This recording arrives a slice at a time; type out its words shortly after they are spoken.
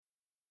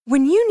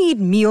When you need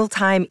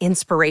mealtime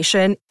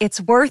inspiration,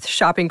 it's worth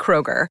shopping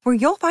Kroger, where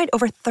you'll find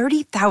over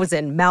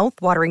 30,000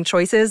 mouth-watering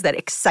choices that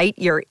excite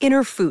your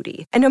inner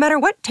foodie. And no matter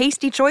what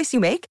tasty choice you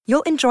make,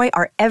 you'll enjoy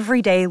our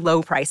everyday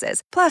low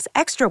prices, plus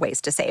extra ways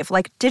to save,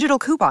 like digital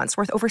coupons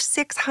worth over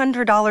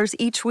 $600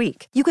 each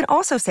week. You can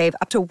also save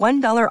up to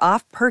 $1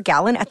 off per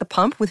gallon at the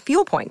pump with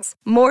fuel points.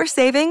 More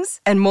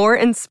savings and more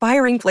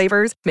inspiring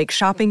flavors make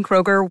shopping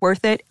Kroger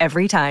worth it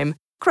every time.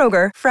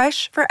 Kroger,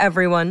 fresh for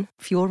everyone.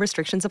 Fuel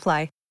restrictions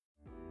apply.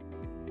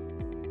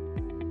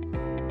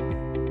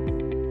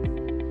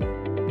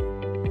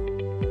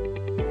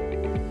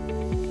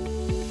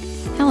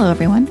 Hello,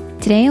 everyone.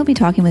 Today, I'll be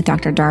talking with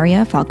Dr.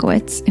 Daria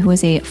Falkowitz, who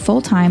is a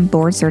full-time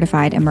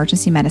board-certified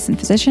emergency medicine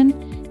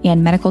physician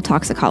and medical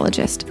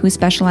toxicologist who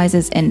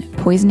specializes in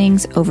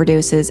poisonings,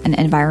 overdoses, and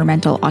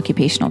environmental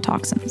occupational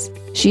toxins.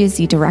 She is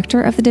the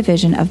director of the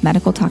Division of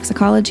Medical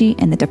Toxicology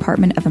in the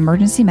Department of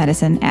Emergency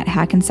Medicine at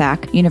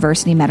Hackensack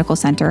University Medical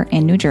Center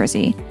in New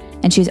Jersey,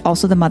 and she's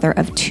also the mother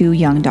of 2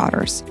 young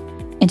daughters.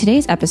 In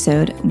today's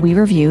episode, we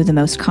review the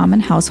most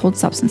common household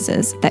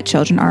substances that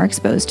children are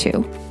exposed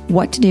to,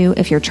 what to do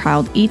if your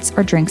child eats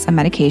or drinks a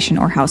medication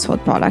or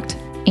household product,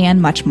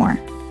 and much more.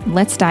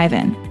 Let's dive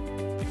in.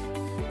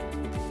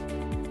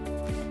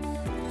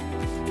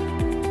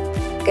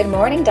 Good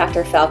morning,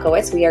 Dr.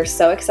 Falkowitz. We are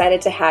so excited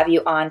to have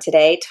you on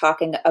today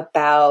talking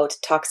about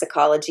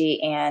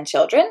toxicology and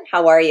children.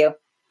 How are you?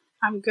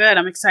 I'm good.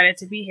 I'm excited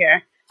to be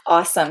here.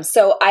 Awesome.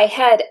 So I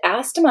had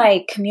asked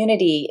my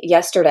community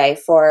yesterday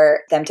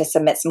for them to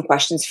submit some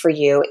questions for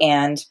you.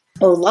 And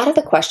a lot of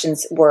the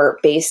questions were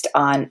based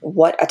on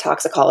what a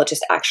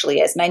toxicologist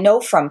actually is. And I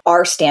know from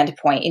our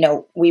standpoint,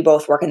 we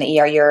both work in the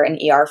ER. You're an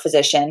ER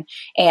physician,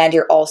 and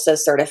you're also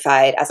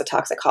certified as a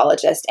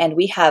toxicologist. And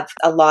we have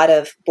a lot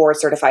of board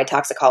certified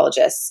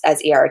toxicologists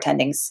as ER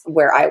attendings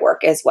where I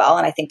work as well.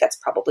 And I think that's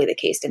probably the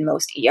case in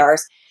most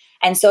ERs.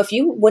 And so if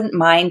you wouldn't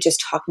mind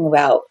just talking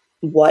about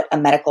what a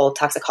medical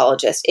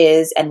toxicologist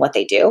is and what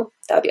they do,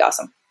 that would be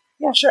awesome.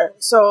 Yeah, sure.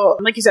 So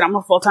like you said, I'm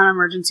a full-time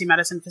emergency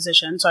medicine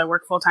physician, so I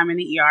work full-time in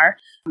the ER.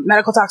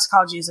 Medical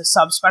toxicology is a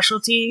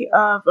subspecialty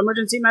of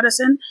emergency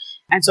medicine,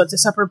 and so it's a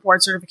separate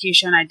board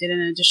certification. I did an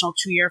additional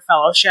 2-year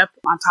fellowship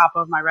on top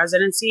of my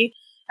residency,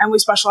 and we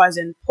specialize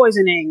in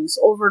poisonings,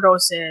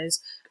 overdoses,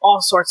 all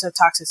sorts of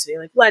toxicity,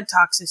 like lead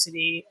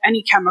toxicity,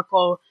 any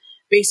chemical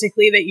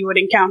basically that you would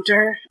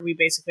encounter, we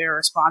basically are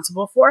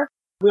responsible for.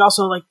 We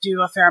also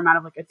do a fair amount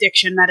of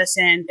addiction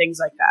medicine, things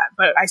like that.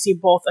 But I see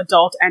both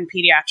adult and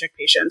pediatric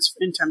patients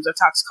in terms of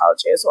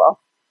toxicology as well.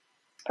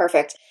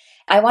 Perfect.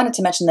 I wanted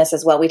to mention this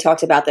as well. We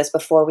talked about this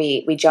before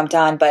we jumped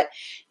on, but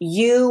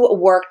you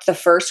worked the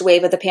first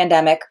wave of the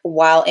pandemic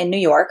while in New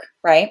York,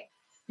 right?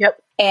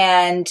 Yep.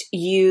 And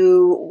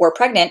you were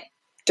pregnant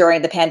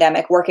during the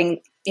pandemic, working,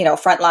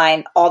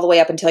 frontline all the way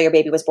up until your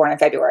baby was born in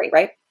February,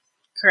 right?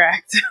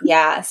 Correct.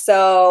 Yeah.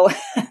 So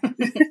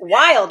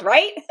wild,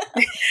 right?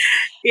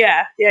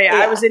 Yeah.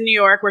 I was in New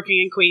York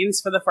working in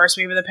Queens for the first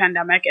wave of the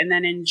pandemic. And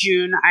then in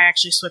June, I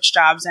actually switched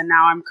jobs. And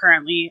now I'm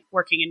currently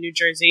working in New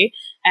Jersey.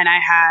 And I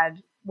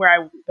had where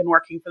I've been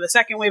working for the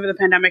second wave of the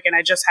pandemic. And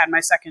I just had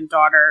my second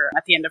daughter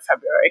at the end of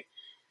February.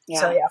 Yeah.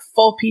 So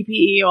full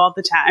PPE all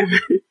the time.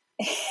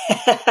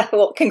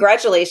 Well,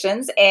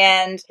 congratulations.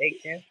 And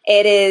thank you.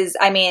 It is,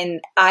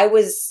 I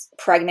was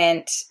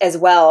pregnant as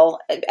well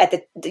at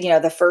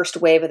the first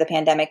wave of the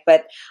pandemic,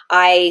 but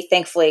I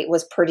thankfully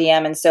was per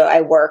diem. And so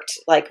I worked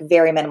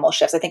very minimal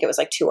shifts. I think it was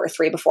 2 or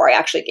 3 before I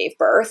actually gave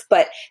birth,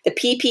 but the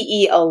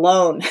PPE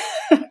alone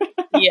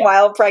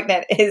while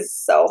pregnant is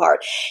so hard.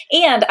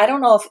 And I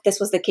don't know if this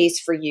was the case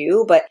for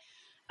you, but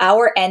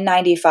our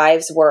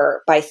N95s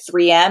were by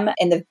 3M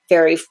in the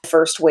very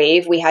first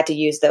wave. We had to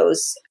use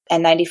those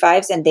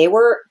N95s, and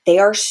they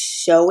are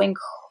so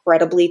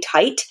incredibly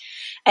tight.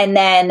 And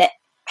then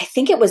I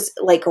think it was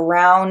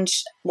around,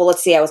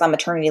 I was on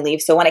maternity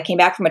leave. So when I came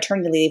back from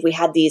maternity leave, we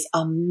had these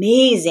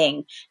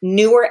amazing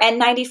newer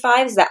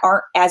N95s that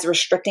aren't as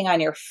restricting on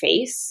your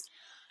face.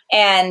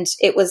 And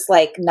it was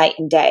night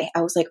and day.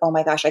 I was like, oh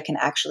my gosh, I can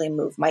actually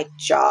move my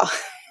jaw.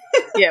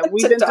 Yeah,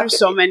 we've been through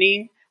so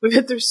many. We've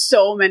been through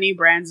so many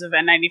brands of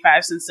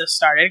N95 since this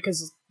started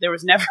because there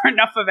was never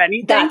enough of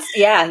anything.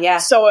 Yeah.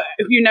 So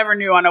you never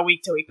knew on a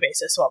week-to-week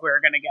basis what we were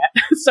going to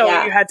get. So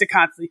you had to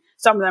constantly,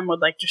 some of them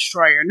would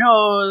destroy your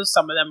nose.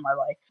 Some of them are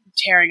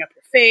tearing up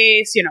your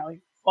face,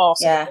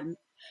 also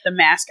the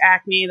mask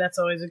acne. That's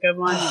always a good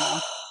one.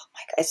 Oh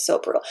my God, it's so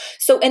brutal.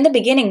 So in the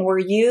beginning, were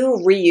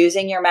you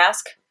reusing your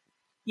mask?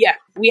 Yeah,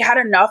 we had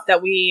enough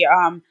that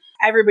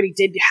everybody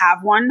did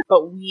have one,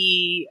 but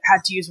we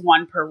had to use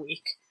one per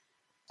week.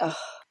 Oh,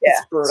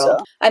 it's brutal.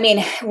 So.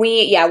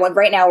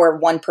 Right now we're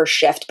 1 per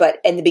shift, but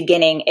in the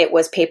beginning it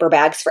was paper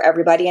bags for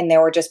everybody. And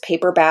there were just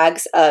paper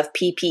bags of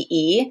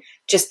PPE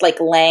just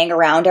laying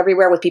around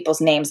everywhere with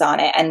people's names on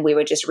it. And we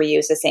would just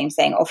reuse the same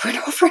thing over and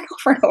over and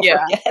over and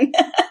over again.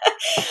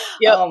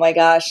 Yep. Oh my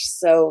gosh.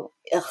 So,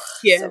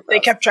 so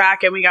they kept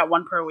track and we got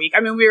 1 per week.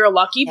 We were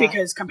lucky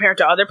because compared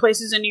to other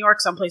places in New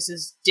York, some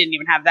places didn't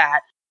even have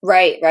that.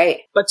 Right,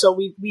 right. But so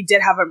we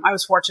did have, I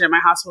was fortunate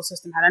my hospital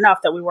system had enough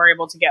that we were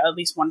able to get at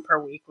least one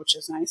per week, which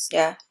is nice.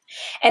 Yeah.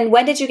 And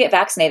when did you get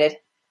vaccinated?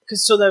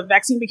 So the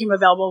vaccine became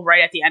available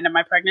right at the end of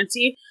my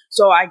pregnancy.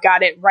 So I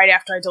got it right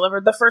after I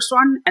delivered the first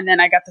one. And then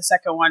I got the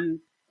second one,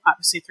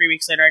 obviously 3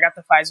 weeks later. I got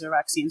the Pfizer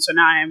vaccine. So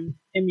now I'm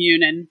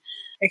immune and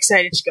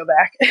excited to go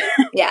back.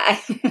 Yeah,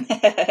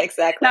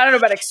 exactly. I don't know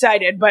about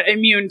excited, but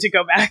immune to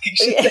go back, I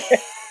should say.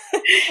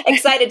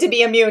 Excited to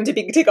be immune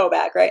to go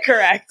back, right?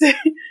 Correct.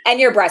 And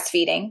you're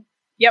breastfeeding.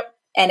 Yep.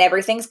 And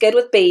everything's good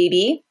with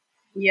baby.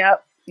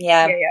 Yep.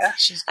 Yeah. Yeah.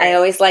 She's great. I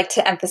always like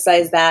to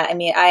emphasize that. I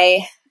mean,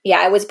 I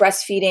was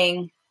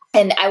breastfeeding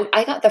and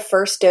I got the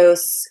first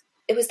dose.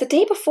 It was the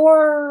day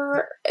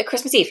before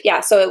Christmas Eve.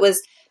 Yeah. So it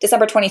was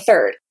December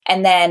 23rd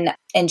and then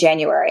in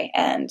January.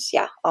 And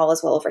yeah, all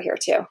is well over here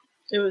too.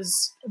 It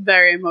was a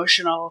very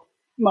emotional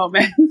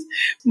moment,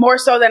 more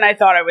so than I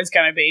thought it was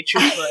going to be,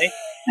 truthfully.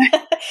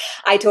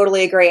 I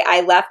totally agree.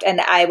 I left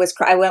and I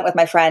went with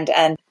my friend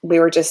and we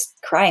were just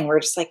crying. We were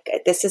just like,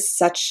 this is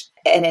such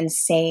an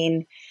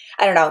insane,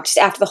 I don't know, just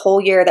after the whole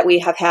year that we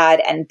have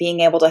had and being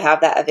able to have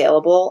that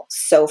available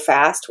so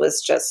fast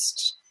was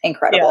just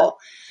incredible.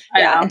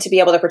 Yeah. And to be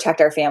able to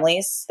protect our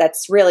families,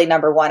 that's really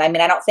number one. I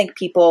mean, I don't think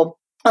people,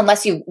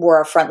 unless you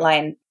were a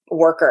frontline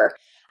worker,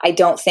 I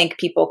don't think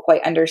people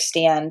quite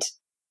understand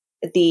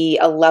the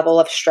level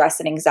of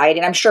stress and anxiety.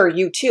 And I'm sure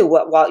you too,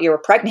 while you were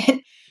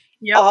pregnant,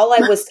 yep.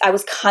 I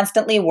was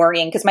constantly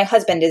worrying because my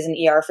husband is an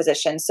ER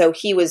physician. So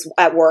he was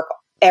at work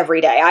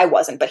every day. I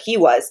wasn't, but he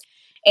was.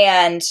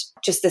 And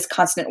just this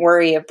constant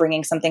worry of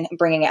bringing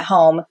it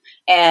home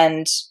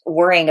and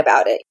worrying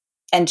about it.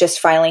 And just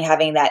finally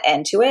having that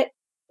end to it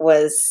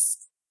was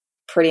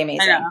pretty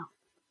amazing. I know.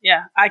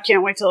 Yeah. I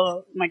can't wait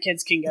till my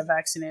kids can get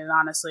vaccinated,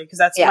 honestly,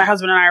 because my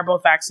husband and I are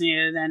both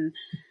vaccinated and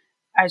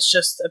it's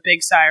just a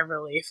big sigh of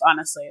relief,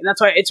 honestly. And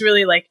that's why it's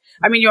really like,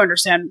 I mean, you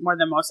understand more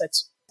than most.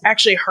 It's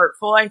actually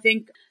hurtful, I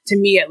think, to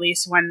me at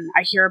least, when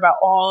I hear about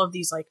all of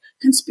these like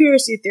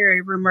conspiracy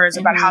theory rumors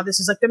about how this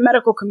is like the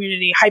medical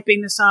community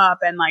hyping this up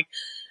and like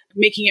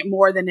making it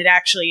more than it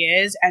actually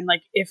is. And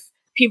like if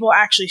people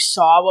actually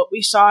saw what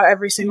we saw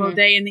every single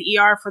day in the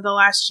ER for the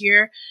last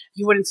year,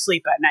 you wouldn't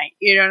sleep at night.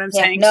 You know what I'm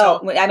saying?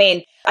 No, so, I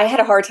mean, I had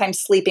a hard time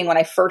sleeping when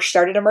I first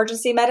started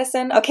emergency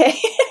medicine. Okay.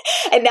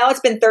 And now it's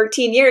been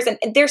 13 years and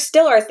there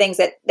still are things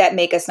that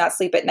make us not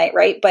sleep at night.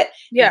 Right. But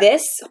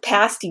this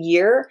past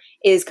year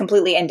is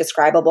completely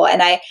indescribable.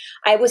 And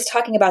I was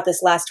talking about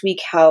this last week,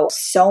 how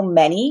so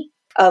many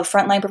of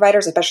frontline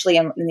providers, especially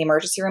in the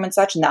emergency room and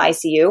such, in the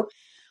ICU,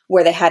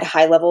 where they had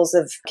high levels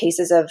of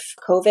cases of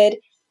COVID,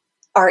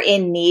 are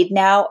in need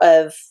now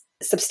of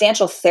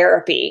substantial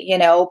therapy,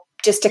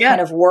 just to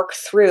kind of work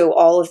through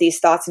all of these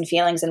thoughts and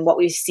feelings and what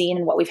we've seen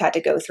and what we've had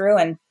to go through.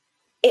 And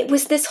it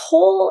was this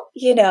whole,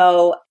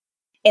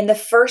 in the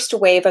first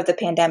wave of the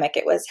pandemic,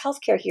 it was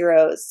healthcare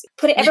heroes.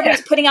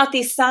 Everybody's putting out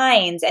these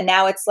signs, and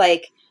now it's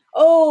like,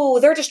 oh,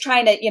 they're just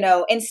trying to,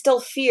 instill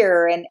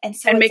fear and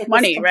make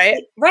money,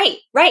 right? Right.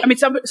 I mean,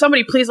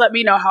 somebody please let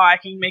me know how I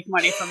can make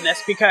money from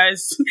this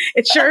because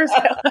it sure as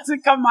hell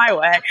doesn't come my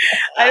way.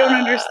 I don't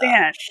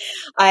understand.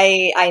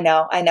 I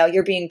know.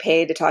 You're being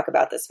paid to talk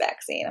about this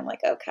vaccine. I'm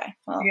like, okay.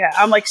 Well, yeah,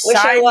 I'm like,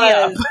 sign me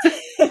up.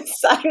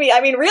 Sign me.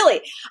 I mean,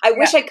 really, I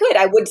wish I could.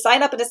 I would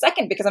sign up in a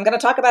second because I'm going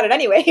to talk about it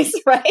anyways,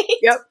 right?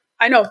 Yep.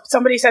 I know.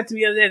 Somebody said to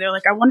me the other day, they're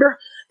like,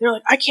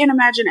 I can't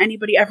imagine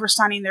anybody ever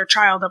signing their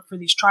child up for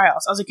these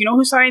trials. I was like, you know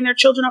who's signing their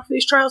children up for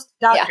these trials?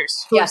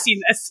 Doctors who have seen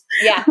this.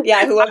 Yeah.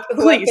 Who have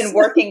been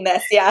working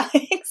this. Yeah,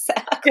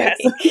 exactly. Yes.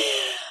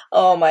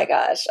 Oh my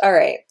gosh. All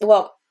right.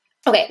 Well,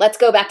 okay, let's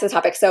go back to the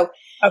topic. So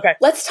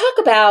let's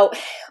talk about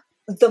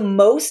the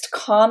most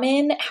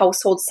common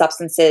household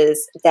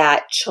substances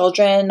that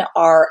children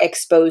are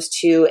exposed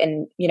to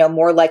and,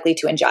 more likely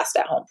to ingest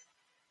at home.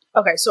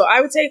 Okay. So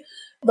I would say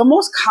the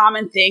most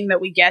common thing that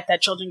we get that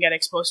children get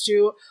exposed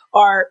to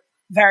are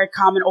very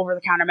common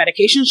over-the-counter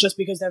medications just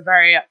because they're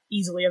very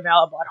easily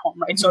available at home,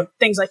 right? So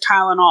things like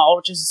Tylenol,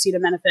 which is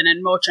acetaminophen,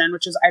 and Motrin,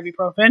 which is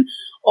ibuprofen,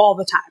 all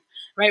the time,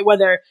 right?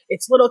 Whether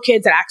it's little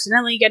kids that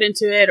accidentally get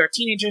into it or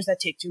teenagers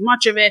that take too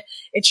much of it,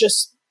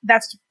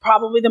 that's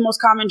probably the most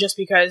common just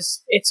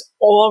because it's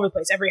all over the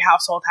place. Every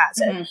household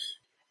has it.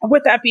 And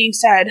with that being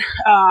said,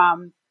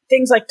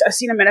 things like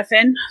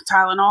acetaminophen,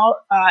 Tylenol,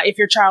 if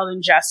your child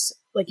ingests,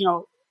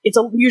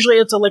 usually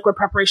it's a liquid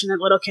preparation that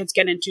little kids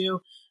get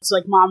into. It's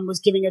like mom was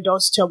giving a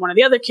dose to one of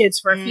the other kids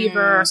for a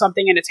fever or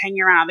something, and it's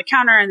hanging around on the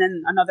counter, and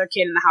then another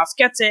kid in the house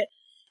gets it.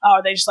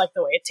 They just like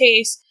the way it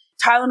tastes.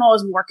 Tylenol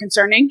is more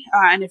concerning,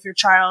 and if your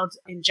child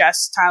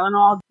ingests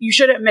Tylenol, you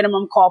should at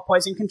minimum call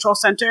Poison Control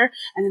Center,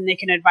 and then they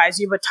can advise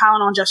you. But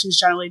Tylenol ingestions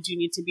generally do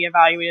need to be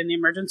evaluated in the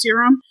emergency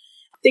room.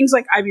 Things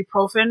like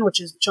ibuprofen,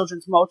 which is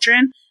children's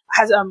Motrin,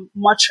 has a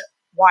much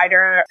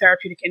wider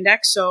therapeutic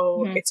index.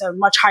 So it's a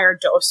much higher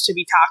dose to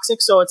be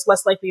toxic. So it's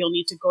less likely you'll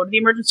need to go to the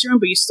emergency room,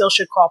 but you still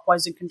should call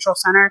Poison Control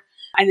Center.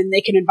 And then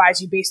they can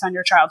advise you based on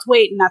your child's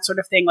weight and that sort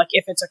of thing, like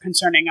if it's a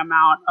concerning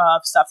amount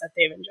of stuff that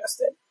they've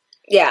ingested.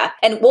 Yeah.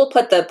 And we'll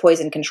put the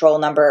poison control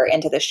number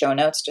into the show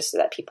notes just so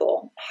that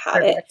people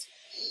have it.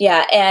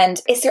 Yeah.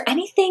 And is there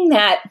anything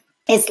that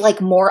is like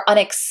more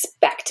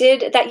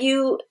unexpected that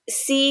you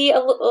see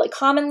like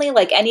commonly,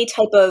 like any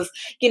type of,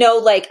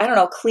 like, I don't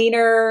know,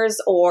 cleaners,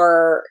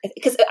 or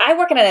because I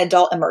work in an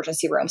adult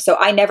emergency room, so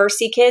I never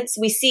see kids.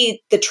 We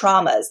see the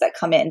traumas that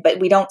come in, but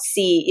we don't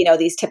see,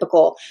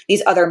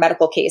 these other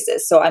medical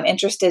cases. So I'm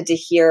interested to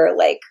hear,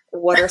 like,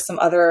 what are some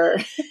other,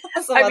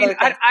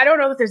 I don't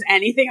know that there's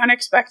anything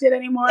unexpected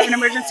anymore in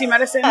emergency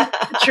medicine.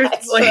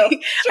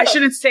 Truthfully, I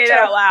shouldn't say that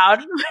out loud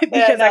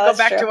because I go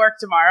back to work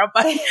tomorrow,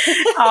 but,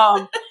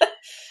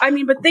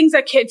 but things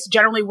that kids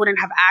generally wouldn't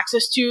have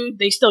access to,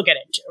 they still get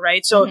into,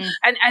 right? So,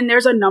 and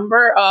there's a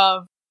number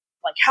of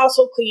like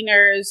household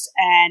cleaners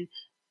and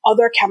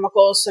other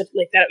chemicals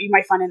like that you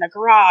might find in a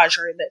garage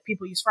or that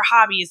people use for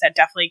hobbies that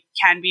definitely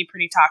can be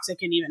pretty toxic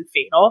and even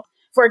fatal.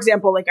 For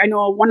example, like I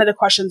know one of the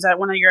questions that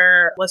one of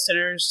your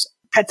listeners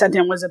had sent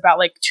in was about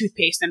like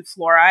toothpaste and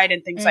fluoride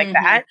and things like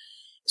that.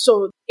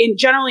 So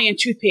generally in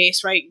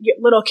toothpaste, right,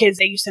 little kids,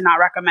 they used to not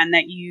recommend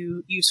that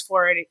you use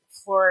fluoride.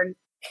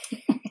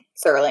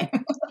 Thoroughly.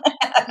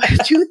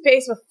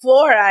 Toothpaste with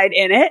fluoride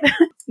in it.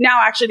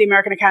 Now, actually, the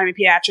American Academy of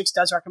Pediatrics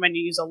does recommend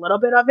you use a little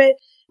bit of it.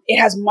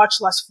 It has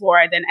much less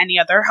fluoride than any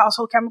other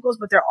household chemicals,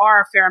 but there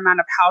are a fair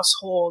amount of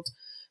household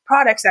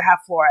products that have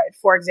fluoride.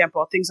 For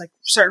example, things like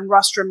certain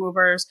rust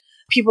removers.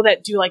 People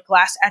that do like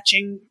glass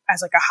etching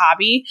as like a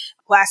hobby,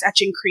 glass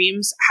etching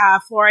creams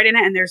have fluoride in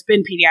it. And there's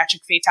been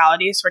pediatric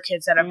fatalities for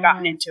kids that have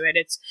gotten into it.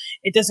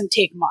 It doesn't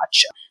take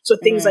much. So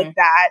things like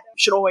that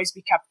should always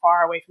be kept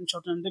far away from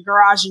children. The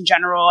garage in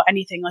general,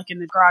 anything like in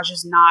the garage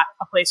is not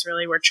a place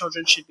really where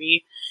children should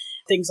be.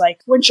 Things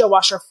like windshield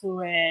washer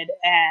fluid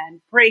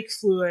and brake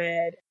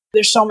fluid.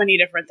 There's so many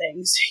different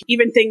things.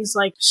 Even things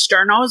like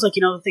sternos, like,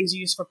 the things you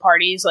use for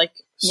parties, like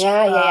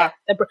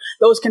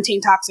those contain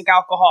toxic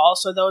alcohol.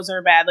 So those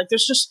are bad. Like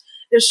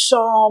there's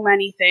so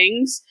many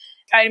things.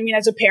 I mean,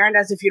 as a parent,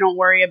 as if you don't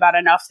worry about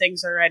enough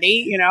things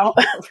already,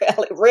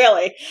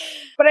 Really.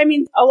 But I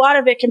mean, a lot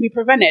of it can be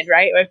prevented,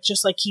 right? Like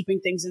just like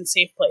keeping things in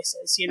safe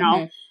places,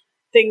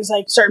 Things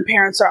like certain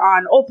parents are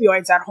on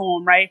opioids at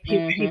home, right?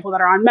 People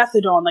that are on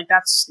methadone, like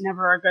that's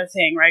never a good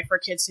thing, right? For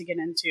kids to get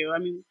into. I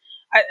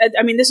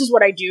mean, this is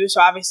what I do. So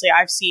obviously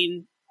I've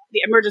seen the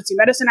emergency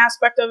medicine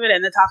aspect of it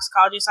and the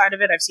toxicology side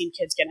of it. I've seen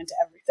kids get into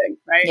everything,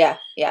 right? Yeah.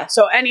 Yeah.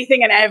 So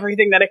anything and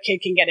everything that a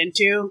kid can get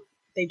into,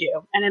 they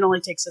do. And it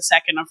only takes a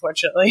second,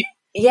 unfortunately.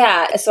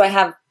 Yeah. So I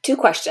have two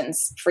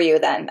questions for you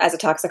then as a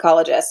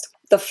toxicologist.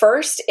 The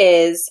first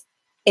is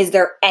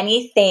there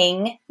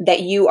anything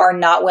that you are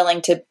not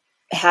willing to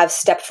have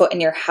step foot in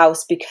your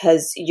house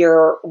because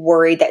you're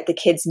worried that the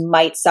kids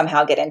might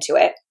somehow get into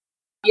it?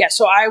 Yeah.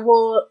 So I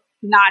will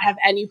not have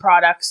any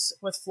products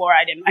with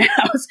fluoride in my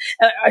house,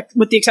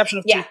 with the exception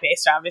of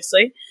toothpaste,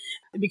 obviously,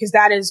 because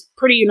that is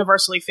pretty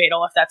universally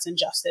fatal if that's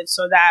ingested.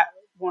 So that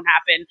won't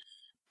happen.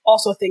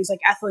 Also, things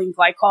like ethylene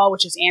glycol,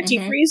 which is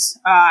antifreeze,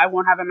 I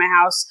won't have in my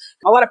house.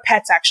 A lot of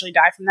pets actually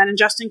die from that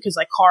ingesting because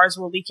like cars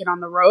will leak it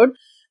on the road,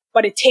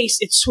 but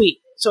it's sweet.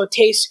 So it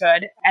tastes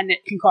good and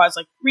it can cause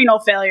like renal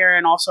failure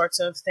and all sorts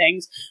of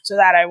things. So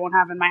that I won't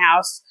have in my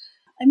house.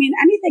 I mean,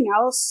 anything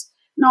else?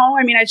 No,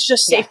 I mean, it's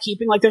just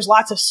safekeeping. Like there's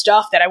lots of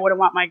stuff that I wouldn't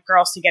want my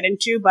girls to get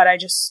into, but I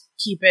just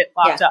keep it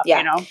locked up,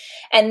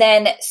 And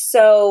then,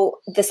 so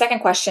the second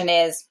question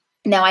is,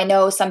 now I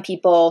know some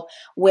people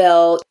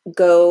will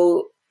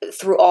go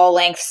through all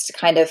lengths to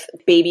kind of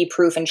baby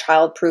proof and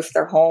child proof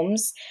their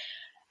homes.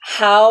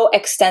 How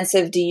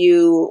extensive do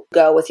you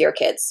go with your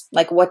kids?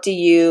 Like, what do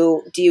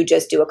you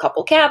just do a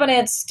couple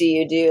cabinets? Do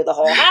you do the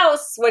whole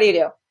house? What do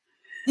you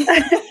do?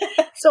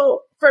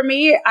 So for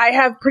me, I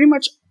have pretty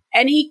much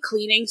any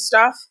cleaning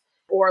stuff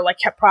or like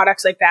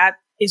products like that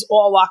is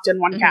all locked in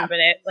one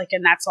cabinet,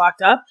 and that's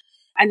locked up.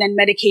 And then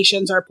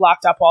medications are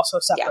locked up also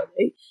separately.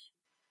 Yeah.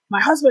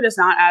 My husband is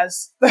not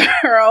as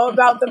thorough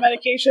about the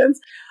medications.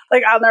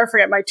 Like I'll never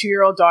forget my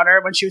 2-year-old daughter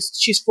when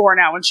she's 4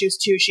 now. When she was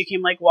 2, she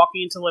came like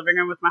walking into the living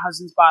room with my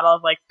husband's bottle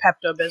of like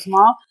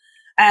Pepto-Bismol.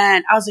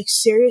 And I was like,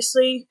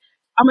 seriously?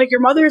 I'm like,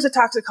 your mother is a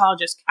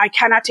toxicologist. I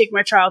cannot take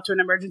my child to an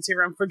emergency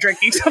room for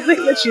drinking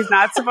something that she's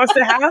not supposed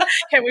to have.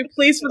 Can we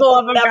please, for the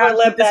love of God,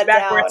 put this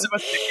back where it's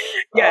supposed to be?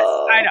 Yes,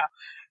 I know.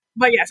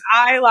 But yes,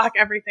 I lock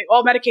everything.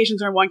 All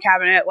medications are in one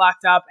cabinet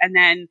locked up. And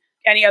then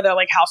any other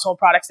like household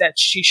products that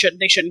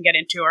they shouldn't get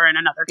into are in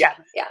another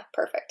cabinet. Yeah,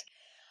 perfect.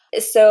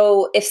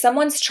 So if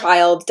someone's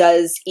child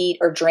does eat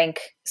or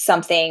drink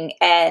something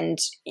and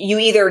you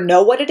either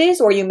know what it is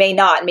or you may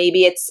not,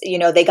 maybe it's,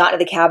 they got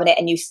into the cabinet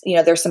and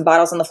there's some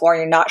bottles on the floor and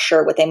you're not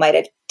sure what they might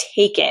have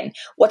taken.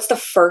 What's the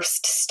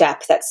first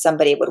step that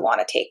somebody would want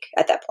to take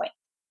at that point?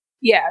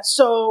 Yeah.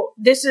 So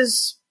this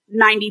is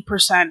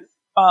 90%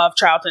 of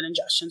childhood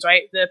ingestions,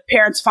 right? The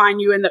parents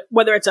find you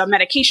whether it's a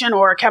medication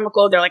or a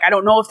chemical, they're like, I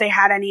don't know if they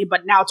had any,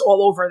 but now it's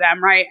all over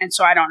them, right? And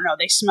so I don't know.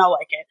 They smell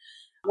like it.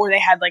 Or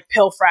they had like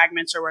pill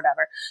fragments or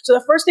whatever. So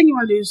the first thing you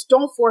want to do is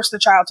don't force the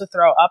child to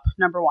throw up,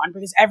 number one,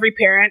 because every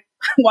parent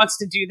wants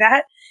to do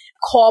that.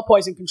 Call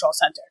Poison Control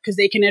Center because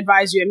they can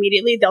advise you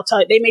immediately.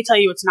 They may tell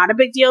you it's not a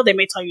big deal. They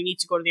may tell you need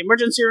to go to the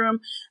emergency room,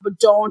 but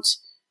don't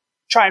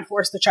try and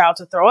force the child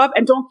to throw up,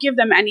 and don't give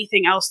them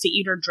anything else to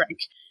eat or drink.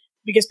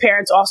 Because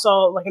parents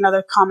also, like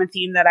another common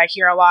theme that I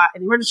hear a lot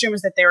in the emergency room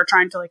is that they were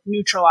trying to like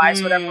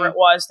neutralize whatever it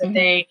was that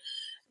they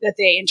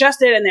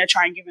ingested, and they're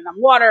trying giving them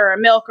water or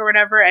milk or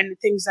whatever, and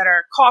things that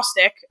are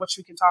caustic, which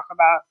we can talk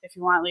about if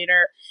you want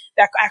later,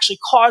 that actually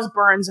cause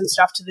burns and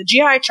stuff to the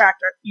GI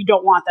tract. You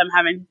don't want them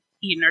having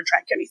eaten or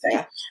drank anything.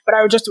 Yeah. But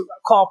I would just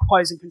call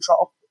poison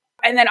control.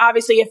 And then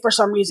obviously if for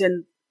some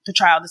reason the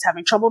child is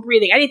having trouble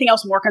breathing, anything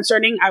else more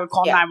concerning, I would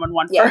call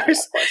 911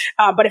 first.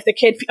 But if the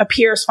kid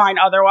appears fine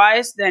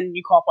otherwise, then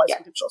you call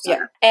poison control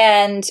center.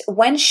 And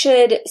when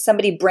should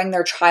somebody bring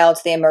their child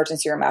to the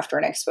emergency room after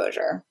an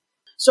exposure?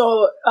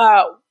 So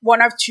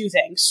one of two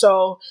things.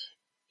 So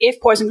if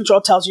poison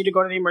control tells you to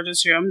go to the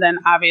emergency room, then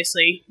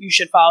obviously you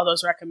should follow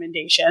those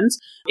recommendations.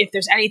 If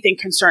there's anything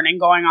concerning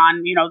going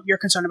on, you're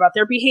concerned about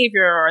their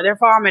behavior or their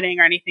vomiting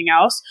or anything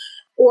else,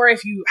 or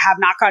if you have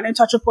not gotten in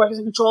touch with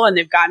poison control and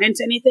they've gotten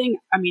into anything,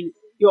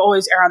 you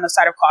always err on the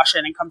side of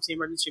caution and come to the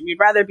emergency room. You'd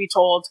rather be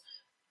told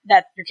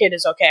that your kid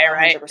is okay, 100%.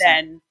 Right,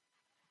 than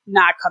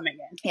not coming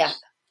in. Yeah.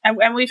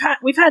 And we've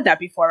had that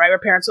before, right? Where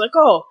parents are like,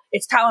 oh,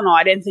 it's Tylenol.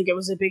 I didn't think it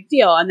was a big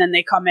deal. And then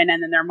they come in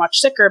and then they're much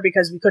sicker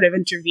because we could have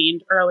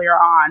intervened earlier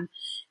on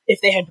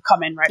if they had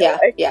come in right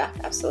away. Yeah,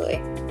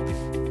 absolutely.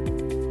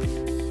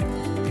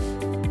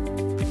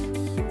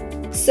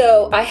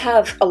 So I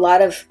have a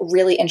lot of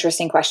really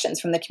interesting questions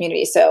from the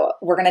community. So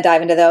we're going to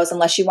dive into those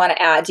unless you want to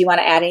add. Do you want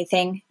to add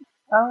anything?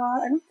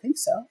 I don't think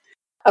so.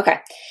 Okay.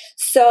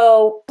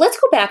 So let's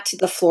go back to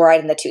the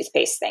fluoride in the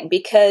toothpaste thing,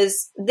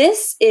 because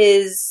this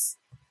is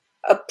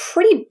a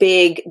pretty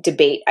big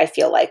debate, I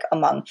feel like,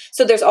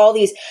 so there's all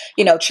these,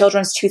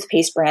 children's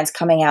toothpaste brands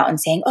coming out and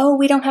saying, oh,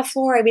 we don't have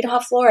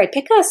fluoride,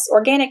 pick us,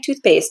 organic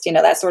toothpaste,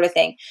 that sort of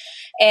thing.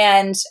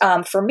 And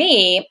for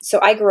me, so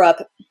I grew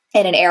up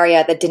in an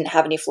area that didn't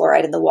have any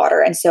fluoride in the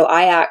water. And so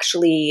I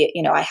actually,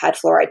 I had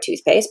fluoride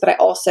toothpaste, but I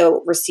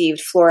also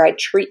received fluoride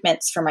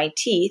treatments for my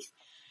teeth.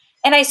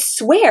 And I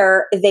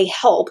swear they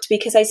helped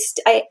because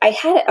I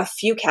had a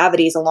few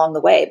cavities along the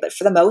way, but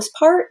for the most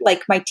part,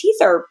 like my teeth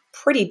are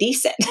pretty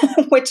decent,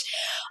 which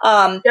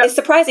is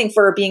surprising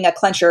for being a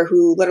clencher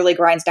who literally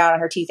grinds down on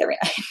her teeth every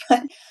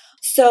night.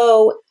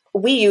 So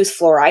we use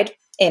fluoride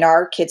in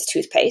our kids'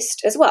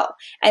 toothpaste as well.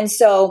 And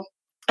so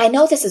I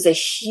know this is a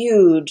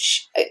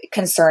huge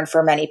concern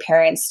for many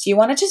parents. Do you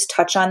want to just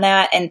touch on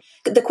that? And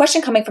the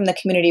question coming from the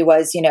community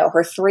was,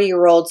 her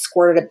 3-year-old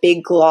squirted a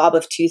big glob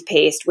of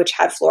toothpaste, which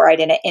had fluoride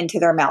in it, into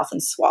their mouth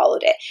and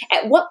swallowed it.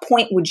 At what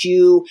point would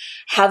you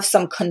have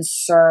some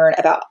concern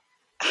about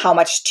how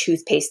much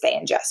toothpaste they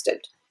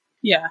ingested?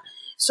 Yeah.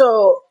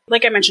 So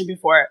like I mentioned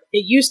before,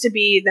 it used to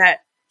be that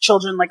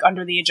children like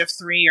under the age of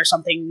 3 or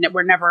something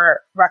were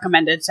never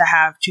recommended to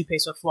have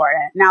toothpaste with fluoride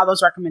in it. Now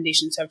those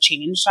recommendations have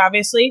changed,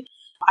 obviously.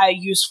 I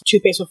use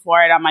toothpaste with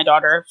fluoride on my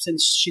daughter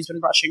since she's been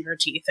brushing her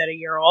teeth at a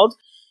year old.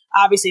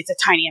 Obviously, it's a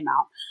tiny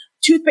amount.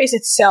 Toothpaste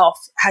itself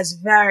has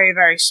very,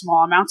 very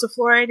small amounts of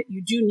fluoride.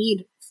 You do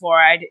need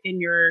fluoride in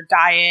your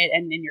diet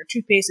and in your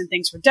toothpaste and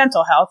things for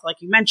dental health, like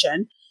you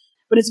mentioned,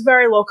 but it's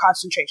very low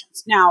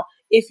concentrations. Now,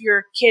 if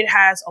your kid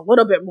has a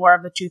little bit more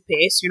of the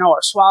toothpaste,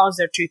 or swallows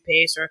their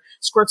toothpaste or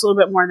squirts a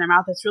little bit more in their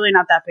mouth, it's really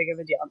not that big of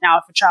a deal. Now,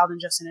 if a child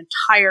ingests an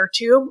entire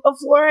tube of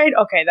fluoride,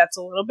 okay, that's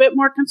a little bit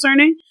more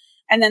concerning.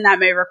 And then that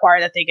may require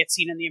that they get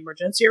seen in the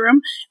emergency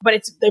room. But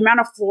it's the amount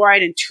of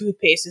fluoride in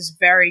toothpaste is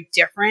very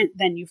different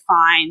than you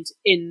find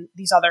in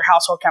these other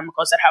household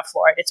chemicals that have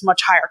fluoride. It's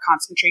much higher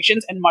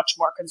concentrations and much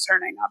more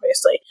concerning,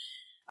 obviously.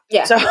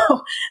 Yeah. So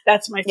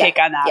that's my take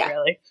on that,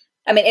 really.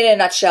 I mean, in a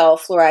nutshell,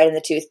 fluoride in the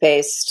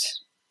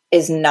toothpaste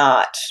is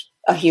not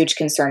a huge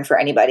concern for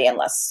anybody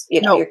unless,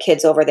 your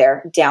kid's over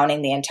there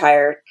downing the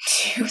entire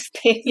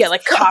toothpaste. Yeah,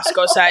 like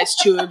Costco-sized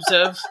tubes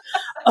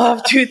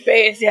of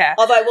toothpaste, yeah.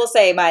 Although I will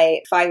say my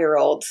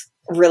 5-year-old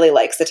really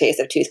likes the taste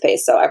of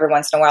toothpaste, so every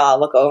once in a while I'll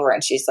look over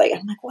and she's like,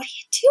 I'm like, what are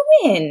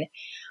you doing?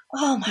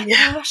 Oh my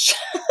gosh.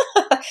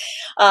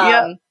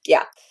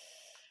 Yeah.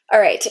 All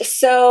right.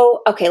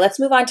 So, okay, let's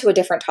move on to a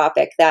different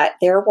topic that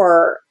there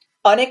were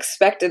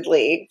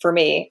unexpectedly, for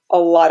me, a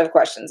lot of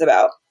questions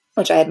about,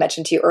 which I had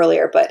mentioned to you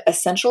earlier, but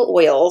essential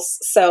oils.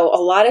 So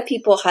a lot of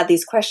people had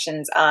these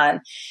questions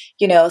on,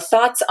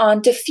 thoughts on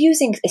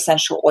diffusing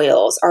essential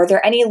oils. Are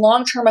there any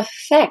long-term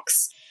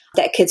effects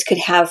that kids could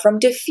have from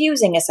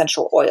diffusing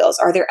essential oils?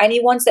 Are there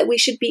any ones that we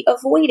should be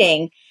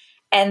avoiding?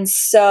 And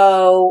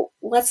so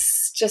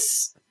let's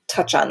just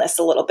touch on this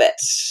a little bit,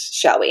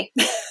 shall we?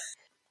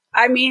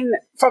 I mean,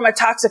 from a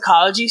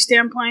toxicology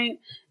standpoint,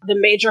 the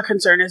major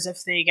concern is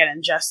if they get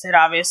ingested,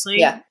 obviously.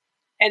 Yeah.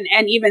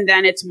 And even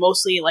then, it's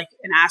mostly like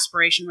an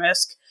aspiration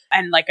risk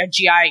and like a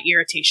GI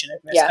irritation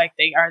risk. Yeah. Like,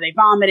 are they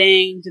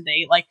vomiting? Did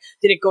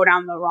it go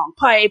down the wrong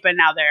pipe and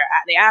now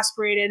they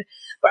aspirated?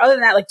 But other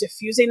than that, like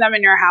diffusing them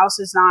in your house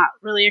is not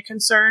really a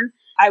concern.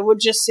 I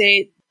would just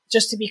say,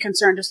 just to be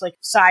concerned, just like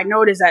side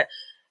note, is that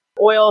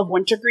oil of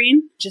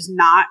wintergreen, which is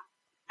not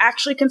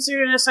actually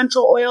considered an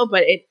essential oil,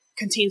 but it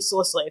contains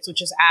salicylates,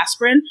 which is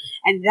aspirin,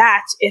 and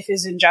that, if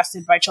is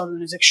ingested by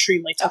children, is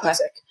extremely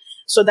toxic. Okay.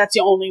 So that's the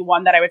only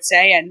one that I would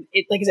say. And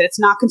it, like I said, it's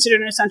not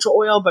considered an essential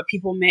oil, but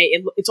people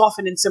it's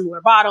often in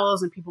similar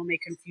bottles and people may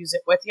confuse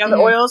it with the other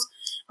oils.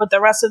 But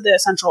the rest of the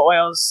essential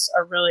oils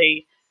are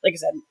really, like I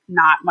said,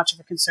 not much of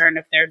a concern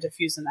if they're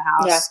diffused in the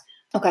house.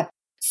 Yeah. Okay.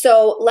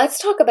 So let's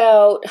talk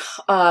about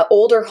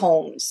older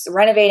homes,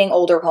 renovating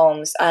older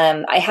homes.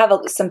 I have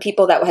some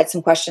people that had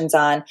some questions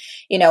on,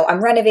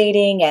 I'm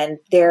renovating and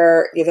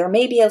there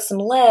may be some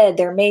lead,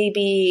 there may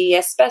be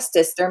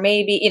asbestos, there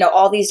may be,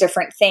 all these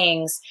different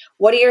things.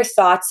 What are your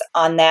thoughts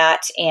on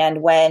that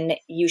and when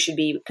you should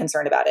be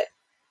concerned about it?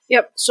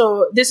 Yep.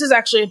 So this is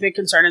actually a big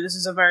concern, and this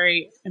is a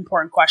very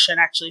important question,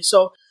 actually.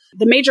 So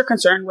the major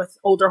concern with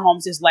older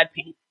homes is lead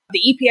paint. The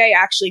EPA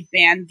actually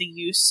banned the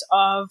use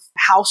of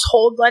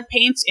household lead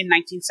paints in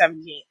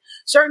 1978.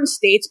 Certain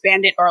states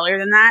banned it earlier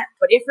than that,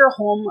 but if your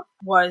home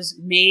was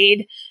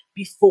made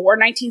before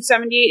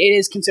 1978, it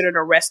is considered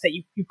a risk that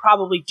you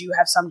probably do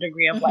have some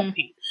degree of lead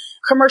paint.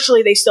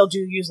 Commercially, they still do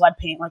use lead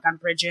paint, like on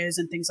bridges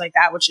and things like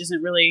that, which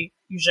isn't really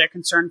usually a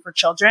concern for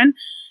children.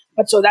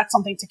 But so that's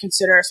something to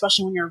consider,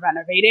 especially when you're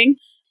renovating.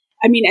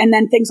 I mean, and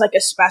then things like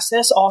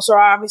asbestos also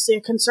are obviously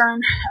a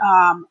concern,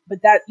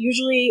 but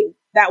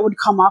that would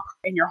come up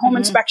in your home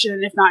inspection,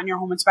 and if not in your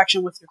home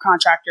inspection with your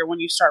contractor when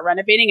you start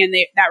renovating, and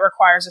that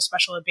requires a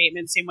special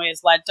abatement, same way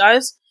as lead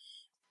does.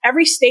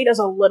 Every state is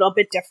a little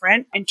bit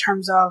different in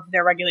terms of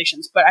their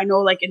regulations, but I know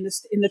like in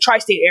the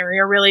tri-state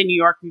area, really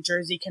New York, New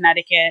Jersey,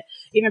 Connecticut,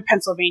 even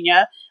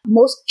Pennsylvania,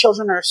 most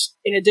children are,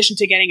 in addition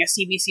to getting a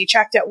CBC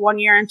checked at 1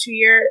 year and 2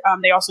 year,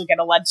 they also get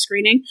a lead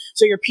screening.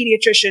 So your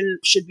pediatrician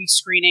should be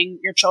screening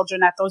your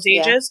children at those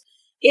ages.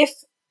 Yeah. If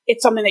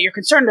it's something that you're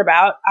concerned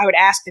about, I would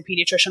ask the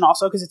pediatrician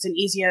also, because it's an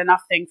easy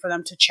enough thing for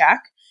them to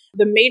check.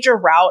 The major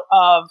route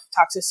of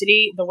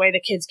toxicity, the way the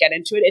kids get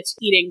into it, it's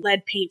eating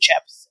lead paint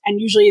chips. And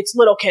usually it's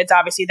little kids,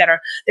 obviously,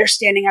 they're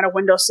standing at a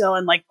windowsill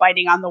and like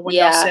biting on the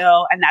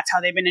windowsill, and that's how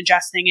they've been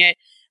ingesting it.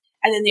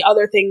 And then the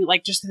other thing,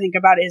 like just to think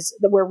about, is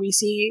where we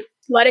see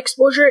lead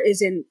exposure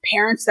is in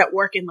parents that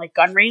work in like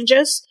gun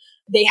ranges.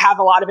 They have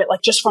a lot of it,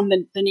 like just from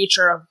the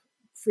nature of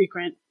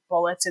frequent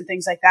bullets and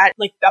things like that,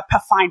 like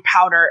a fine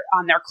powder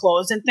on their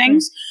clothes and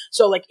things.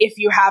 So like if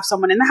you have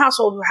someone in the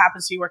household who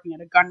happens to be working at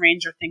a gun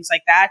range or things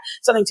like that,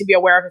 something to be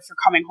aware of if you're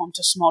coming home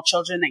to small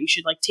children, that you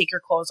should like take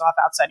your clothes off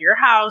outside of your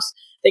house,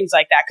 things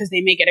like that, because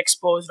they may get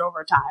exposed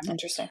over time.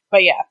 Interesting.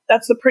 But yeah,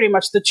 that's pretty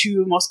much the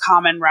two most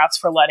common routes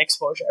for lead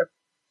exposure.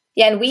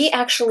 Yeah, and we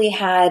actually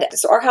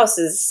so our house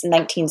is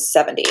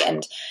 1970,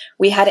 and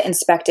we had it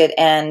inspected,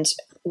 and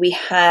we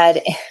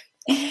had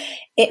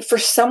it, for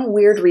some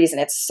weird reason,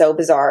 it's so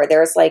bizarre.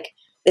 There's like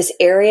this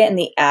area in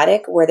the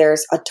attic where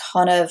there's a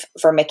ton of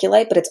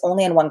vermiculite, but it's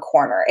only in one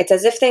corner. It's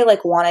as if they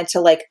like wanted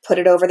to like put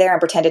it over there and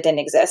pretend it didn't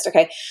exist.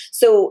 Okay.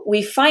 So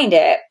we find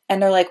it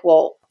and they're like,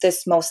 well,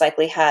 this most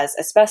likely has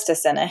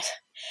asbestos in it.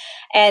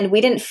 And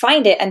we didn't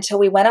find it until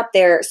we went up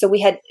there. So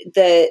we had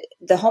the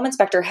home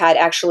inspector had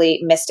actually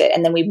missed it.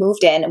 And then we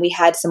moved in and we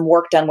had some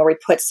work done where we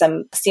put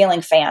some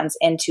ceiling fans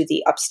into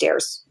the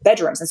upstairs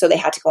bedrooms. And so they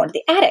had to go into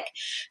the attic.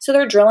 So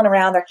they're drilling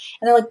around there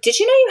and they're like, did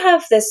you know you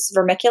have this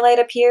vermiculite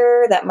up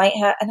here that might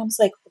have, and I was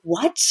like,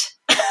 what?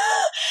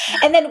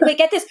 And then we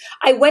get this,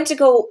 I went to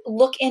go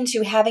look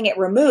into having it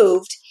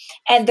removed.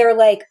 And they're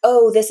like,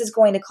 oh, this is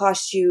going to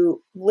cost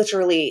you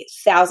literally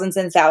thousands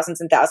and thousands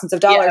and thousands of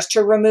dollars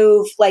to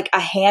remove like a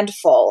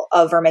handful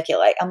of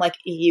vermiculite. I'm like,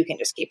 you can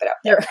just keep it up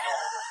there.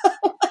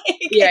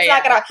 It's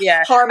not going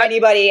to harm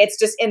anybody. It's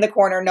just in the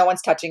corner. No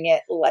one's touching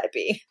it. Let it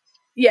be.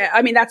 Yeah,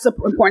 I mean, that's the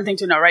important thing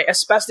to know, right?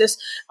 Asbestos,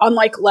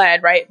 unlike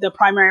lead, right? The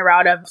primary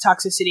route of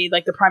toxicity,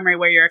 like the primary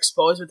way you're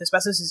exposed with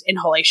asbestos is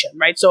inhalation,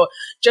 right? So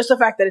just the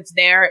fact that it's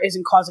there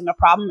isn't causing a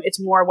problem. It's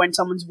more when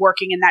someone's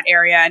working in that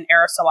area and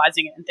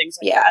aerosolizing it and things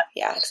like that.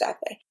 Yeah,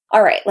 exactly.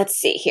 All right, let's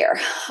see here.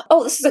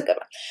 Oh, this is a good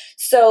one.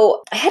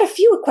 So I had a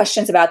few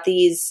questions about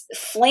these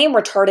flame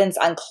retardants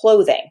on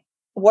clothing.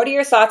 What are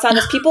your thoughts on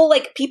this?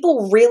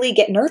 People really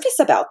get nervous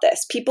about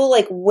this. People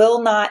like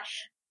will not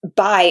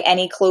buy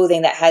any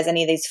clothing that has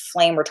any of these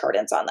flame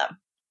retardants on them.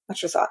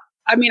 What's your thought?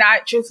 I mean,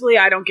 truthfully,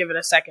 I don't give it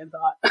a second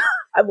thought.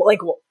 I will like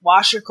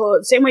wash your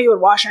clothes, same way you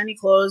would wash any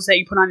clothes that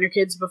you put on your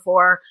kids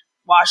before,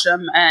 wash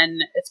them, and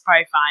it's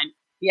probably fine.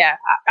 Yeah.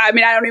 I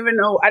mean, I don't even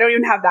know. I don't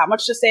even have that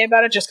much to say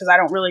about it just because I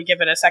don't really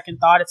give it a second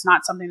thought. It's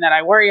not something that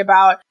I worry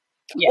about.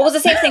 Yeah. Well, it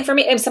was the same thing for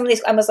me. And some of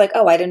these, I was like,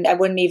 oh, I don't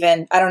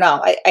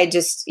know. I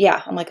just,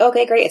 I'm like,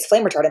 okay, great. It's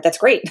flame retardant. That's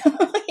great.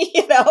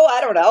 I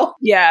don't know.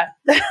 Yeah.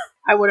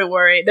 I wouldn't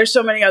worry. There's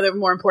so many other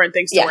more important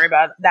things to worry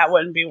about. That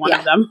wouldn't be one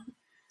of them.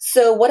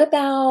 So what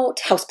about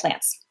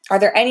houseplants? Are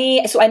there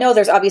any, so I know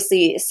there's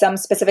obviously some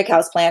specific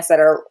houseplants that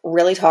are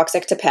really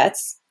toxic to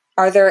pets.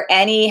 Are there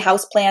any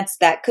houseplants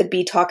that could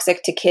be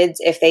toxic to kids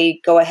if they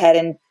go ahead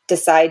and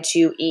decide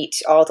to eat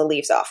all the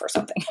leaves off or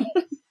something?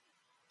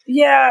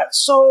 Yeah.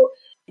 So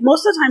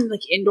most of the time,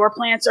 like indoor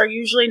plants are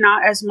usually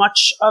not as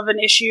much of an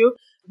issue.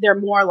 They're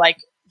more like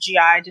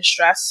GI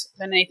distress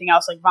than anything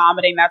else, like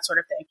vomiting, that sort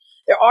of thing.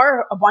 There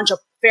are a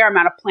fair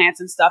amount of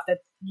plants and stuff that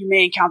you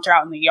may encounter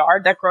out in the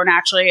yard that grow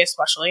naturally,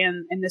 especially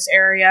in this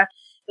area,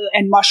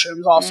 and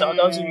mushrooms also.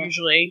 Those are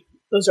usually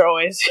those are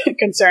always a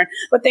concern.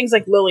 But things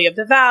like lily of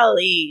the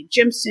valley,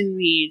 Jimson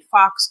weed,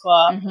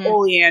 foxglove,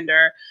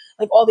 oleander,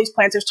 like all these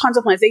plants, there's tons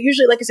of plants. They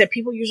usually, like I said,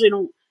 people usually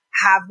don't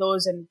have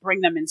those and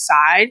bring them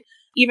inside.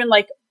 Even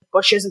like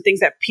bushes and things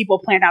that people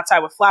plant outside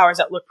with flowers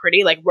that look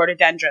pretty, like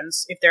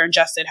rhododendrons, if they're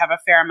ingested, have a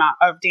fair amount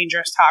of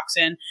dangerous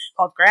toxin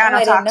called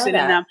granotoxin in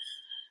them.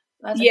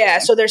 Yeah,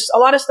 so there's a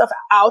lot of stuff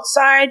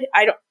outside.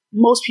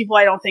 Most people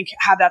I don't think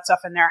have that stuff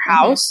in their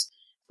house.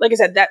 Like I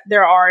said, that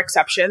there are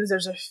exceptions.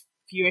 There's a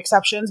few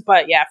exceptions,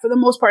 but yeah, for the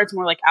most part, it's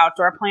more like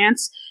outdoor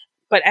plants.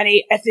 But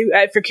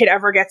if your kid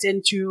ever gets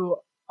into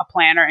a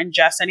plant or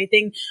ingest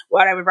anything,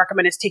 what I would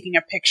recommend is taking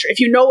a picture. If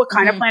you know what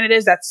kind of plant it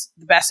is, that's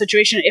the best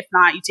situation. If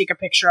not, you take a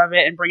picture of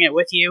it and bring it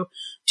with you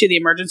to the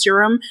emergency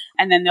room,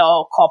 and then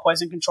they'll call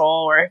poison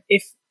control, or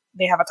if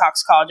they have a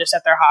toxicologist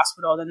at their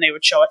hospital, then they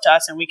would show it to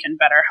us and we can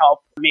better help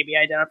maybe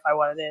identify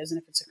what it is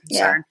and if it's a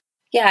concern.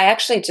 Yeah, I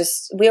actually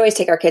we always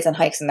take our kids on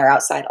hikes and they're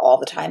outside all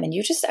the time. And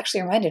you just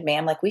actually reminded me,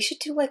 I'm like, we should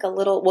do like a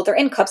little, well, they're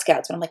in Cub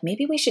Scouts, but I'm like,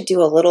 maybe we should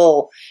do a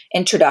little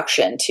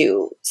introduction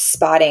to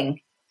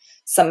spotting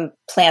some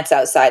plants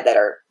outside that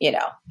are,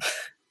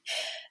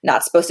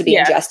 not supposed to be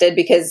ingested,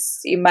 because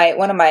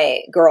one of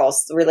my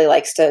girls really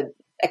likes to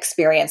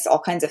experience all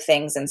kinds of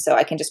things. And so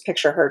I can just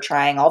picture her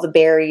trying all the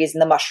berries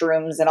and the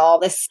mushrooms and all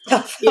this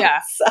stuff. Yeah.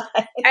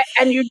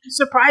 And you'd be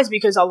surprised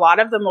because a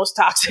lot of the most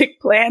toxic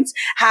plants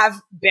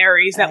have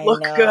berries that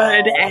look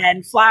good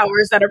and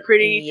flowers that are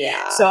pretty.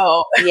 Yeah.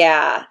 So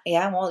yeah.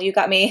 Well, you've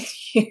got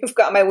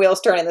my wheels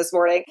turning this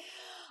morning.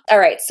 All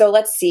right. So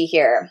let's see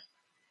here.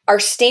 Are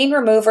stain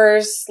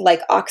removers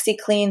like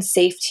OxiClean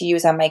safe to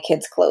use on my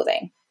kids'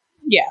 clothing?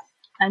 Yeah.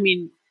 I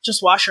mean,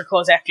 just wash your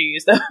clothes after you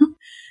use them.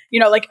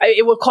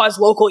 It would cause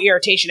local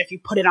irritation if you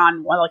put it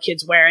on while a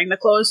kid's wearing the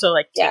clothes. So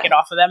take it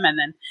off of them, and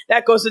then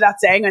that goes without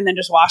saying, and then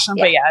just wash them.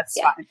 But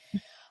it's fine.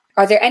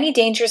 Are there any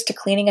dangers to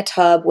cleaning a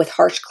tub with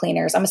harsh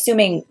cleaners? I'm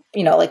assuming,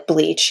 like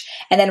bleach,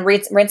 and then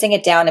rinsing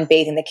it down and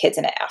bathing the kids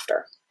in it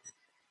after.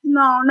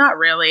 No, not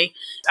really.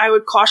 I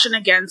would caution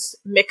against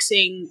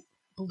mixing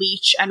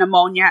bleach and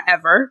ammonia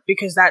ever,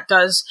 because that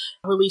does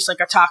release like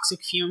a toxic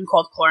fume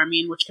called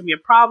chloramine, which can be a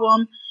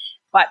problem.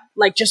 But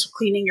just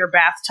cleaning your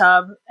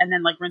bathtub and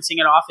then rinsing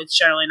it off, it's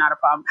generally not a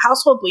problem.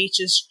 Household bleach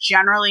is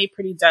generally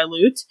pretty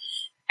dilute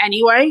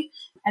anyway.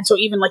 And so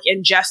even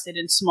ingested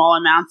in small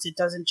amounts, it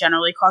doesn't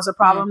generally cause a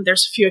problem.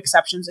 There's a few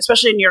exceptions,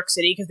 especially in New York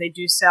City, because they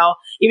do sell,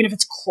 even if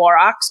it's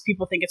Clorox,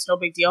 people think it's no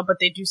big deal, but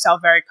they do sell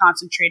very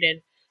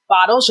concentrated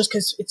bottles just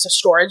because it's a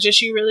storage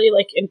issue really,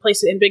 in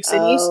places in big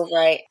cities. Oh,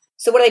 right.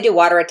 So what do they do?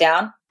 Water it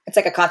down? It's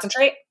like a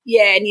concentrate?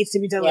 Yeah, it needs to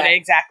be diluted. Yeah.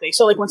 Exactly.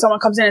 So when someone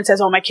comes in and says,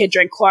 oh, my kid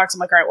drank Clorox, I'm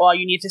like, all right, well,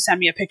 you need to send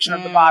me a picture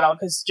of the bottle,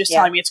 because just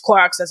telling me it's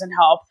Clorox doesn't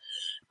help.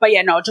 But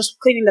just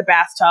cleaning the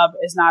bathtub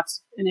is not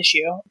an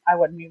issue. I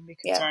wouldn't even be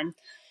concerned.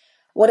 Yeah.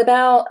 What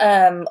about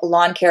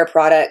lawn care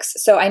products?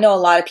 So I know a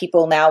lot of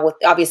people now, with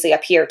obviously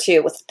up here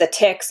too, with the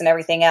ticks and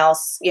everything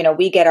else,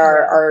 we get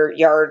our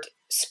yard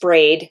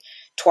sprayed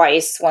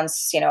twice,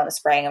 once, in the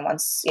spring and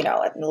once, in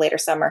the later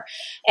summer.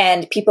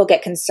 And people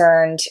get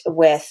concerned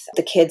with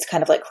the kids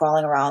kind of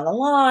crawling around the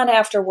lawn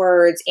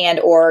afterwards,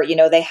 or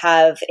they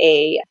have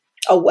a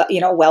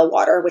well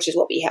water, which is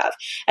what we have.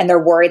 And they're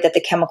worried that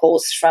the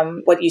chemicals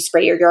from what you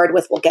spray your yard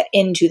with will get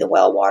into the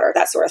well water,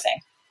 that sort of thing.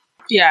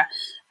 Yeah.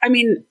 I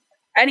mean,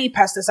 any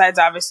pesticides,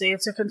 obviously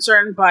it's a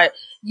concern, but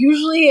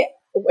usually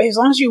as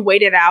long as you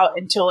wait it out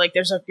until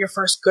there's your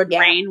first good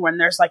rain, when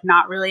there's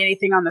not really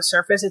anything on the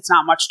surface, it's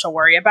not much to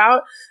worry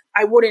about.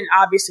 I wouldn't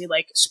obviously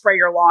spray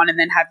your lawn and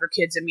then have your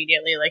kids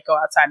immediately go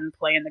outside and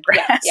play in the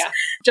grass. Yeah.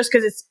 Just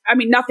because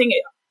nothing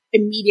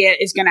immediate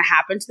is going to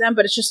happen to them,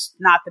 but it's just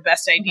not the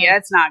best idea.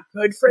 It's not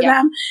good for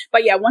them.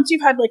 But once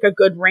you've had a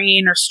good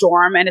rain or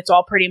storm and it's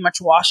all pretty much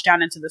washed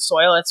down into the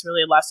soil, it's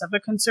really less of a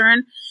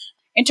concern.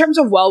 In terms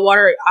of well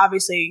water,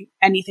 obviously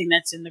anything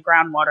that's in the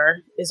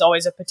groundwater is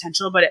always a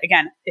potential. But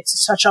again,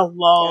 it's such a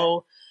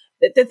low...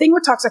 The thing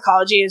with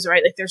toxicology is,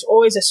 right, there's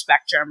always a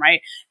spectrum,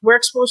 right? We're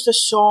exposed to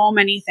so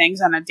many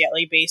things on a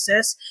daily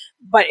basis,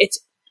 but it's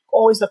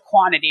always the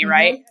quantity,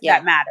 right?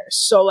 That matters.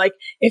 So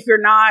if you're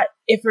not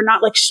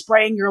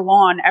spraying your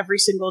lawn every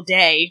single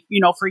day,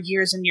 for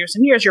years and years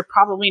and years, you're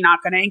probably not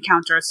going to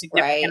encounter a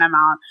significant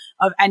amount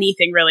of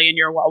anything really in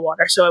your well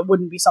water. So it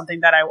wouldn't be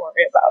something that I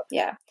worry about.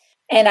 Yeah.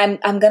 And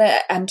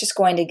I'm just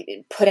going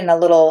to put in a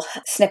little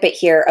snippet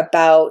here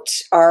about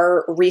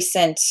our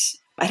recent,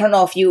 I don't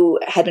know if you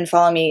had been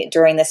following me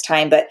during this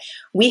time, but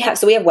we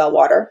have well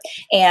water,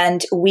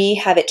 and we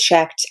have it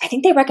checked. I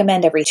think they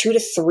recommend every 2 to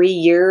 3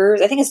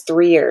 years. I think it's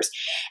 3 years.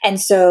 And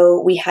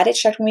so we had it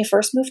checked when we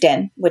first moved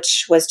in,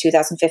 which was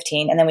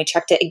 2015. And then we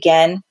checked it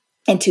again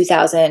in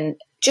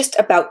just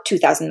about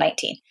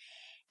 2019.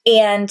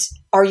 And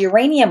our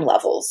uranium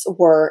levels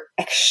were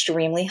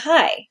extremely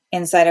high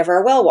inside of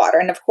our well water.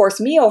 And of course,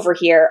 me over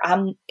here,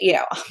 I'm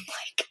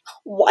like,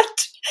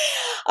 what?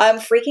 I'm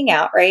freaking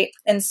out, right?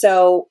 And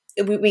so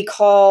we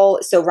call,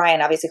 so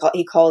Ryan obviously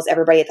he calls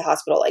everybody at the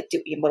hospital, what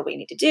do we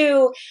need to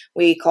do?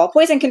 We call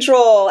poison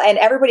control, and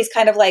everybody's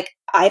kind of like,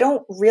 I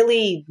don't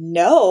really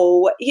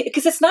know,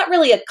 because it's not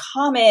really a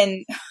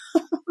common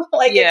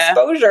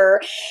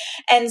exposure.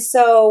 And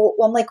so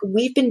I'm like,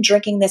 we've been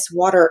drinking this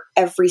water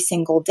every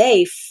single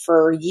day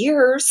for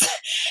years.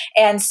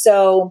 And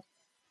so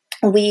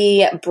we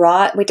had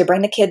to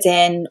bring the kids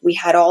in. We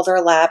had all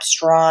their labs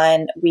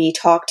drawn. We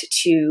talked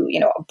to,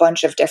 a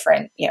bunch of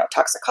different,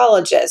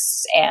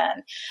 toxicologists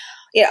and,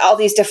 all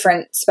these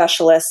different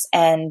specialists.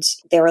 And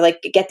they were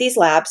like, get these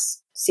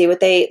labs, see what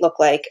they look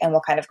like, and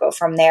we'll kind of go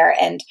from there.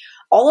 And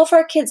all of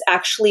our kids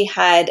actually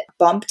had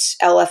bumped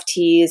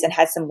LFTs and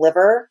had some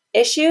liver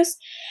issues.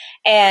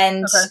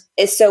 And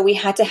so we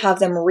had to have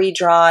them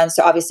redrawn.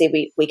 So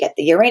obviously we get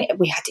the uranium,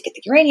 we had to get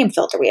the uranium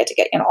filter. We had to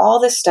get all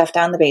this stuff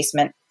down the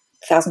basement.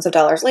 Thousands of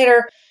dollars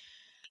later,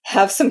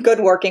 have some good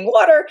working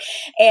water.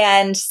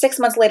 And 6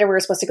 months later, we were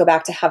supposed to go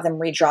back to have them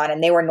redrawn,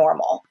 and they were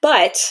normal.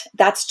 But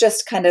that's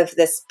just kind of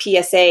this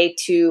PSA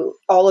to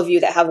all of you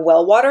that have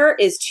well water,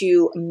 is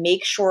to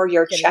make sure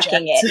you're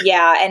checking it.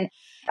 Yeah. And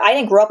I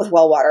didn't grow up with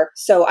well water.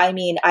 So, I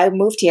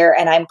moved here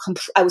and I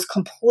was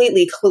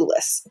completely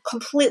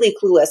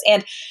clueless.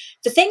 And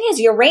the thing is,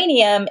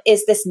 uranium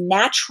is this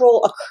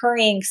natural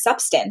occurring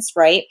substance,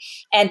 right?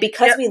 And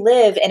because we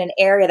live in an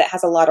area that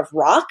has a lot of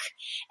rock,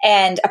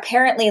 and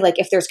apparently, like,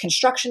 if there's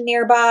construction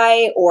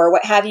nearby or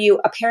what have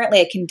you, apparently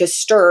it can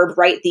disturb,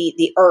 right,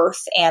 the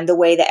earth and the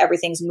way that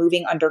everything's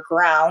moving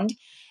underground.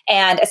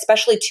 And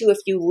especially too, if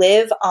you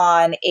live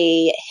on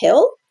a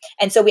hill.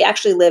 And so we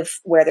actually live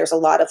where there's a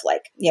lot of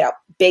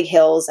big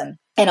hills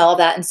and all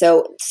that. And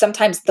so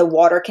sometimes the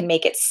water can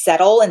make it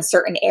settle in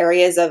certain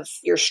areas of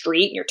your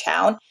street, your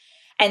town.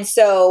 And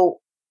so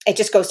it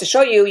just goes to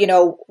show you,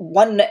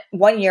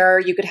 one year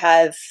you could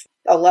have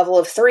a level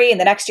of 3 and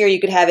the next year you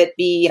could have it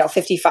be,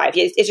 55.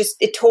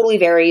 It totally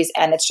varies.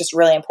 And it's just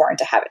really important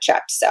to have it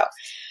checked. So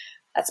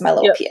that's my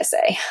little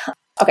PSA.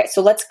 Okay.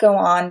 So let's go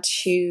on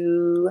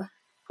to,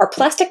 are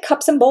plastic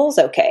cups and bowls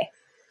okay?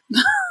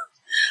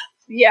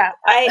 Yeah.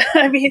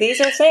 I mean,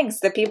 these are things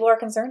that people are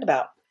concerned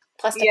about.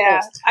 Plastic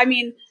bowls. I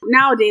mean,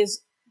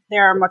 nowadays they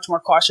are much more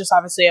cautious,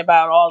 obviously,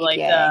 about all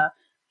the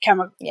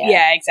chemical,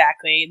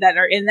 exactly, that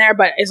are in there.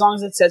 But as long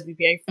as it says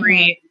BPA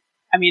free,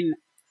 I mean,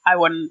 I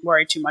wouldn't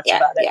worry too much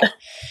about it. Yeah.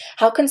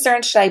 How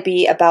concerned should I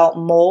be about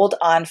mold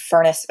on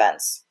furnace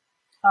vents?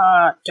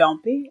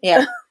 Don't be.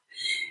 Yeah.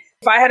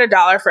 If I had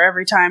 $1 for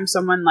every time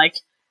someone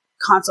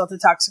consulted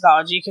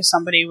toxicology because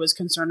somebody was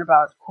concerned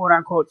about quote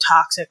unquote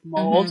toxic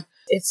mold,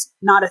 it's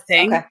not a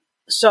thing. Okay.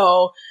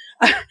 So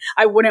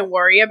I wouldn't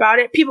worry about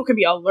it. People can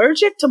be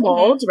allergic to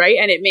mold, right?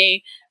 And it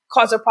may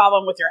cause a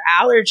problem with your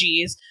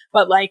allergies,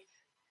 but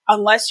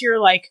unless you're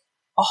a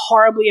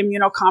horribly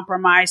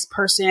immunocompromised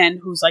person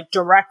who's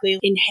directly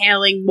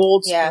inhaling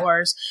mold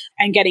spores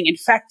and getting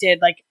infected,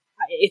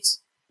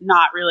 it's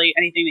not really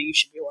anything that you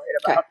should be worried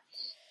about.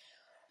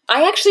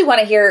 I actually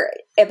want to hear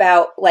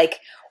about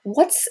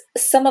what's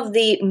some of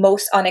the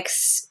most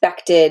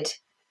unexpected.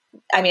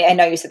 I mean, I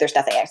know you said there's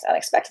nothing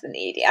unexpected in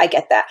the ED. I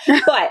get that.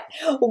 But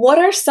what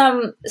are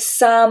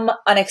some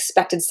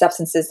unexpected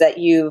substances that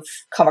you've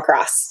come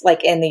across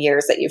in the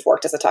years that you've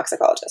worked as a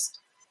toxicologist?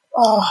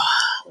 Oh,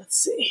 let's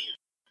see.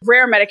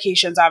 Rare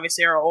medications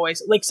obviously are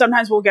always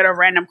sometimes we'll get a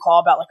random call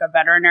about a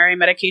veterinary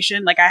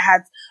medication. I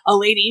had a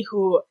lady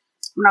who,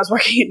 when I was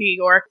working in New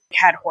York,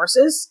 had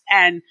horses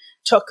and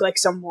took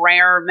some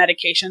rare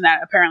medication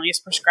that apparently is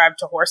prescribed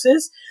to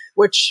horses,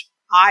 which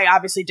I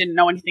obviously didn't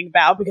know anything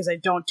about because I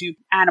don't do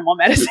animal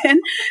medicine.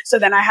 So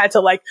then I had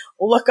to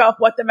look up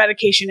what the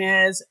medication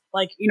is,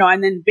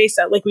 and then based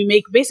on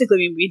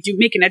we do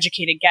make an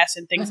educated guess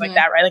and things like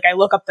that, right? I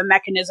look up the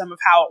mechanism of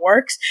how it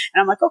works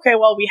and I'm like, okay,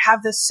 well, we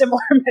have this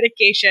similar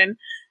medication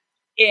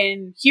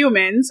in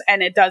humans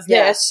and it does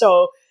this.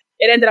 So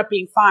it ended up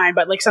being fine,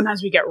 but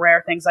sometimes we get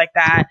rare things like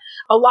that.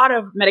 A lot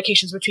of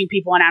medications between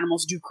people and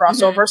animals do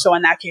cross over. So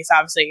in that case,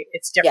 obviously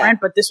it's different,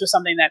 but this was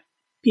something that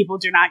people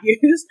do not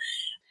use.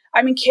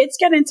 I mean, kids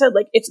get into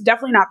it's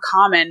definitely not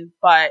common,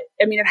 but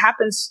I mean, it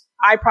happens.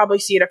 I probably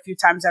see it a few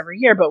times every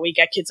year, but we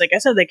get kids, like I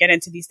said, they get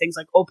into these things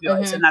like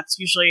opioids. And that's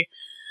usually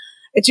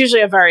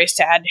a very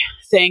sad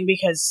thing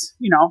because,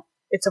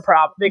 it's a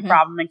big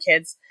problem in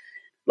kids.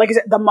 Like I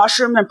said, the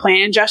mushroom and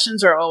plant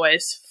ingestions are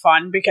always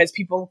fun because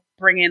people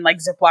bring in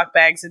Ziploc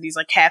bags of these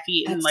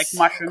half-eaten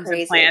mushrooms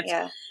and plants.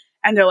 Yeah.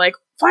 And they're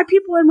 5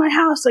 people in my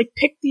house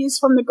picked these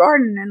from the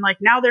garden and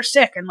now they're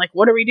sick and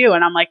what do we do?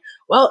 And I'm like,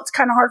 well, it's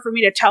kind of hard for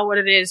me to tell what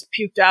it is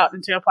puked out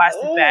into a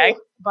plastic bag,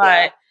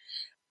 but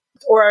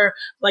or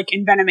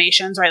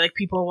envenomations, right?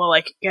 People will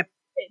get,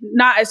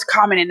 not as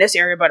common in this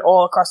area, but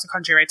all across the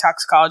country, right?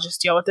 Toxicologists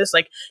deal with this.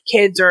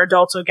 Kids or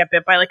adults will get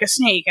bit by a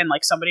snake and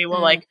somebody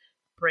will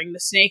bring the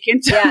snake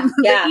into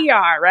the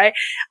ER, right?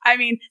 I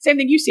mean, same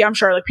thing you see, I'm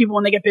sure, people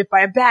when they get bit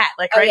by a bat,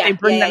 right? They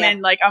bring them in,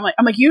 I'm like,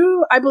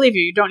 I believe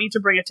you. You don't need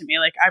to bring it to me.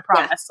 I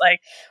promise.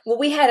 Well,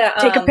 we had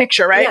take a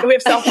picture, right? Yeah. We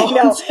have cell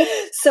phones.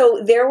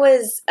 So there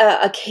was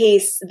a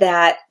case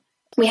that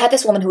we had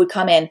this woman who would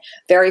come in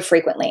very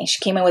frequently.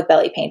 She came in with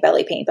belly pain,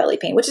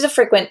 which is a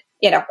frequent,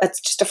 it's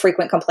just a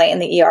frequent complaint in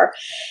the ER.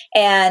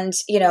 And,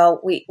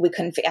 we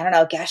couldn't,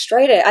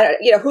 gastritis,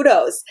 who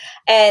knows?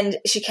 And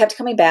she kept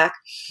coming back.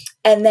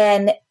 And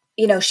then,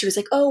 she was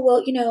like, oh,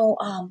 well,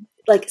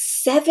 like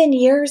 7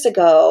 years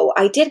ago,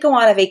 I did go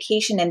on a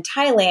vacation in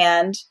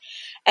Thailand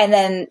and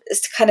then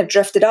kind of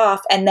drifted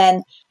off. And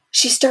then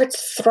she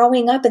starts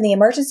throwing up in the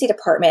emergency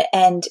department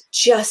and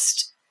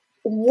just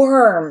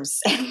worms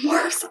and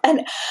worms.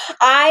 And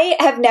I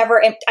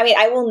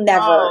will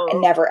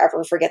never,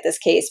 ever forget this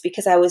case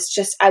because I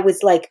was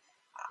like,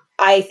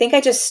 I think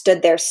I just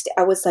stood there.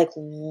 I was like,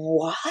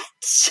 what?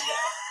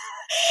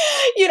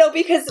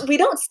 Because we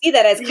don't see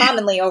that as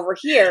commonly over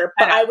here.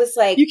 But I was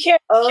like,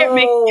 can't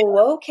make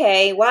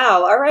okay.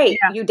 Wow. All right.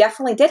 Yeah. You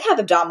definitely did have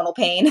abdominal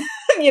pain,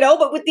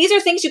 but these are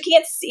things you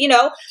can't see,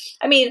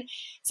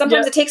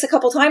 sometimes it takes a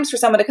couple times for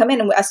someone to come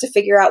in and us to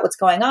figure out what's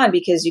going on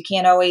because you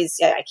can't always,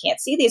 I can't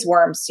see these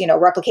worms,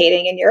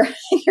 replicating in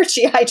your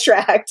GI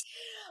tract.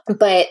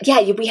 But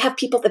yeah, we have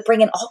people that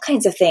bring in all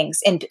kinds of things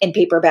in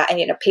paper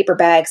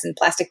bags and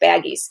plastic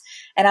baggies.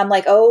 And I'm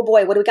like, oh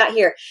boy, what do we got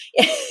here?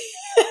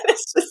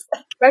 It's just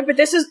right. But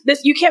this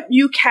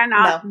you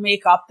cannot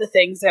make up the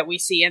things that we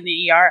see in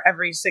the ER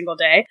every single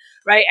day.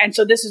 Right. And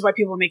so this is why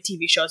people make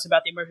TV shows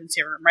about the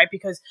emergency room. Right.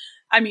 Because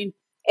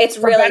it's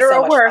really, for better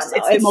or worse,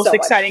 it's the most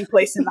exciting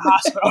place in the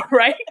hospital.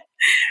 Right.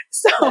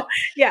 So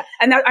yeah.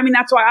 And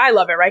that's why I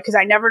love it. Right. Because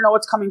I never know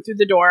what's coming through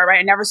the door. Right.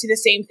 I never see the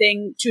same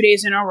thing 2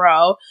 days in a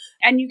row.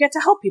 And you get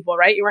to help people.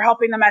 Right. You were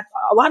helping them at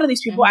a lot of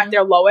these people at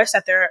their lowest,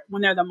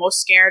 when they're the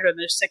most scared or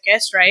the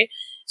sickest. Right.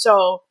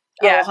 So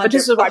yeah, but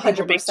this is why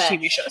people make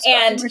TV shows.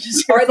 And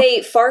are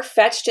they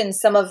far-fetched in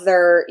some of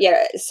their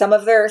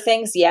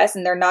things? Yes,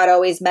 and they're not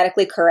always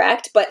medically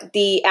correct, but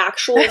the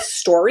actual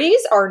stories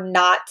are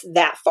not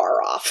that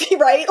far off,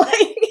 right?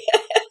 Like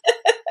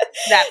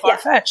that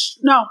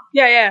far-fetched. No.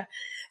 Yeah.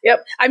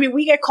 Yep.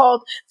 We get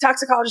called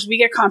toxicologists, we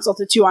get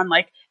consulted too on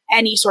like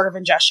any sort of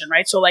ingestion,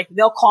 right? So like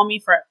they'll call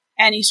me for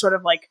any sort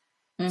of like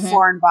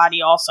foreign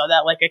body also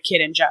that like a kid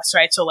ingests,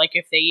 right? So like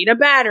if they eat a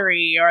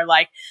battery or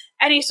like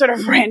any sort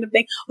of random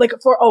thing, like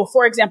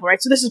for example,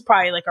 right? So this is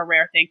probably like a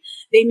rare thing.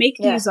 They make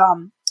these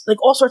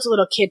like all sorts of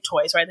little kid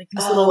toys, right? Like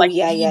these little like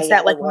beads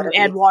that like when you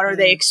add water,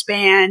 they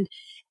expand.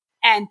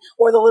 And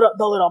or the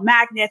little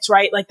magnets,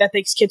 right? Like that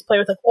these kids play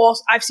with. Like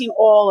I've seen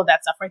all of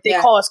that stuff, right? They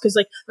call us because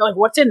like they're like,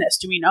 "What's in this?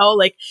 Do we know?"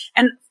 Like,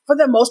 and for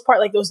the most part,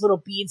 like those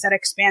little beads that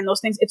expand,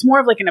 those things, it's more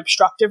of like an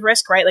obstructive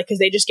risk, right? Like because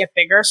they just get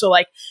bigger. So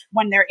like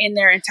when they're in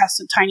their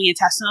tiny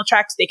intestinal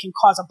tracts, they can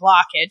cause a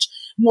blockage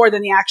more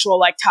than the actual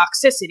like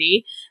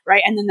toxicity,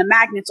 right? And then the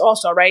magnets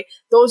also, right?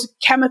 Those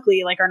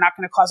chemically like are not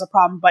going to cause a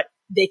problem, but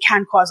they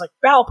can cause like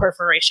bowel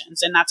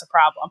perforations, and that's a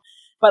problem.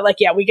 But like,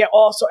 yeah, we get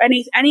also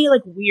any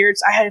like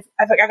weirds. I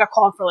got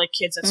called for like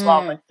kids as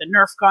well, like the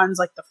Nerf guns,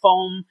 like the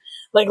foam,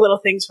 like little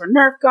things for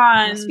Nerf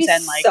guns,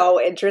 and like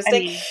so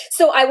interesting.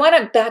 So I want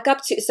to back up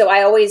to. So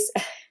I always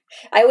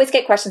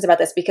get questions about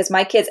this because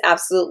my kids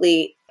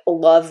absolutely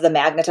love the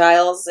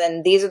Magnetiles,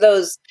 and these are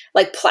those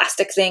like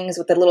plastic things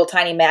with the little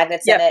tiny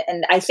magnets in it.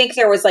 And I think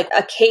there was like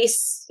a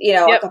case,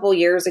 a couple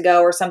years ago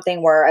or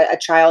something where a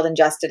child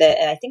ingested it,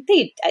 and I think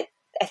they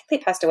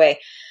passed away.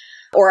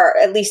 Or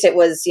at least it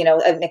was,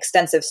 an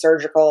extensive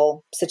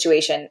surgical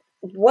situation.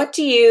 What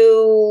do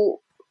you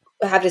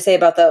have to say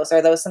about those?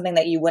 Are those something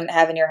that you wouldn't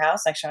have in your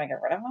house? Like, should I get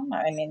rid of them?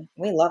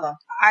 We love them.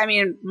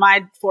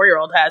 My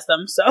 4-year-old has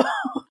them. So,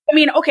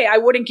 okay, I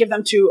wouldn't give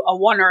them to a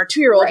 1 or a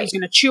 2-year-old who's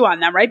going to chew on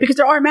them, right? Because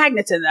there are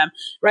magnets in them,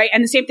 right?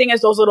 And the same thing as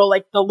those little,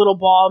 like the little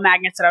ball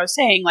magnets that I was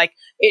saying, like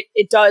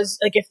it does,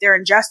 like if they're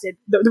ingested,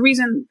 the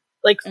reason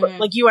like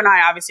you and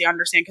I obviously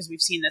understand because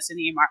we've seen this in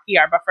the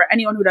ER, but for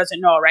anyone who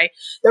doesn't know, right,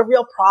 the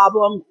real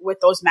problem with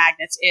those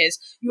magnets is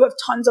you have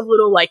tons of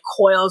little like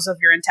coils of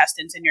your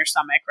intestines in your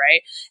stomach,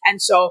 right? And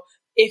so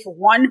if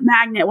one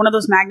of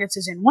those magnets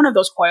is in one of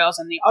those coils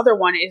and the other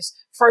one is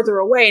further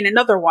away in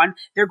another one,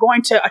 they're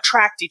going to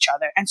attract each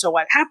other. And so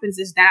what happens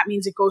is that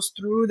means it goes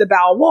through the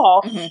bowel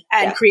wall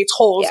and creates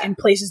holes in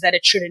places that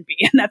it shouldn't be.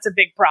 And that's a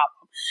big problem.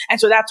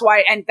 And so that's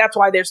why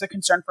there's the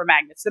concern for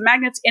magnets. The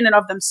magnets in and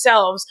of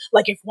themselves,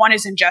 like if one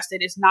is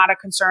ingested, is not a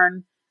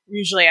concern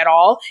usually at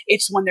all.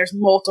 It's when there's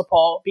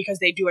multiple because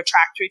they do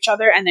attract to each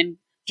other and then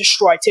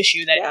destroy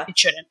tissue that it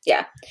shouldn't.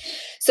 Yeah.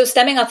 So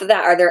stemming off of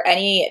that, are there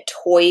any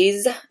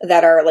toys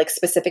that are like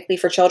specifically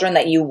for children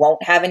that you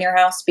won't have in your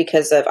house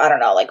because of, I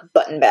don't know, like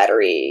button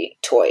battery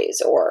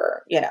toys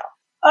or, no,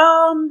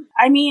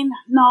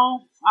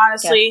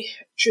 honestly,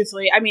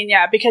 truthfully.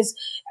 Because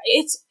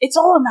it's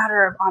all a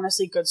matter of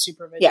honestly good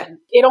supervision. Yeah.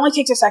 It only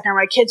takes a second,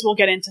 right? Kids will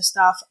get into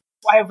stuff.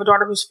 I have a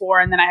daughter who's 4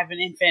 and then I have an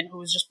infant who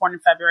was just born in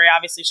February,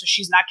 obviously. So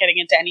she's not getting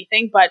into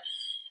anything, but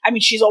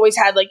she's always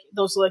had like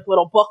those like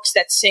little books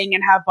that sing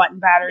and have button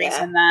batteries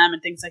in them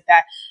and things like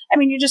that.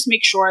 You just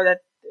make sure that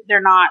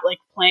they're not like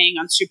playing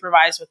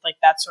unsupervised with like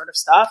that sort of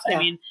stuff. Yeah.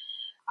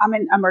 I'm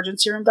an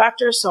emergency room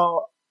doctor,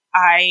 so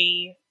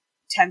I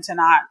tend to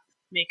not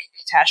make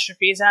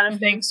catastrophes out of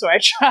things. So I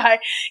try,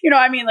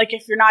 like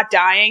if you're not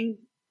dying,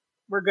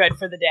 we're good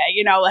for the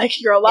day,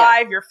 like you're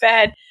alive, you're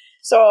fed.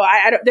 So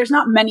there's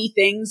not many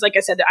things, like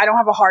I said, I don't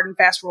have a hard and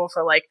fast rule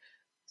for like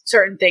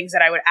certain things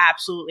that I would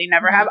absolutely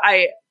never have.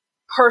 I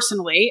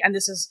personally, and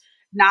this is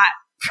not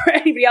for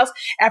anybody else,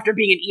 after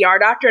being an ER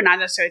doctor, not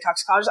necessarily a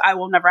toxicologist, I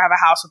will never have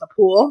a house with a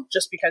pool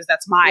just because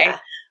that's my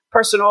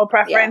personal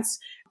preference.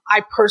 Yeah.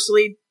 I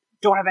personally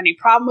don't have any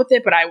problem with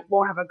it, but I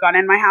won't have a gun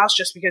in my house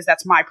just because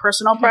that's my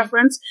personal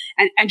preference.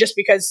 And just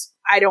because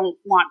I don't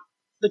want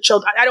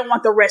I don't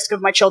want the risk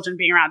of my children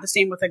being around. The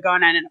same with a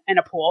gun and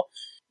a pool.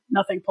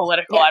 Nothing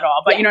political at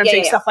all. But you know what I'm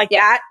saying? Stuff like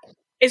that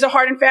is a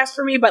hard and fast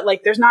for me. But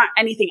like, there's not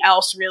anything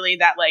else really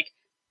that like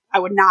I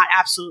would not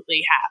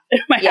absolutely have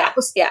in my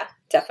house. Yeah,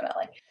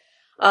 definitely.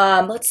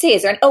 Let's see.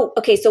 Is there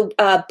so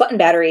button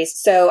batteries.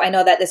 So I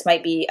know that this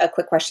might be a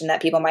quick question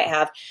that people might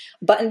have.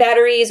 Button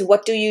batteries,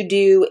 what do you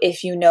do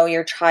if you know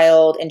your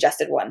child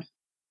ingested one?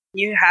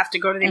 You have to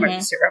go to the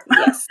emergency room.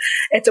 Yes.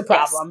 It's a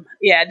problem.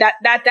 Yes.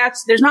 Yeah.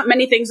 That's, there's not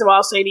many things that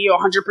I'll say to you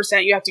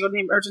 100%. You have to go to the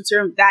emergency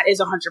room. That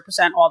is 100%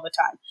 all the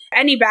time.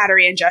 Any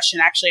battery ingestion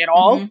actually at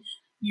all,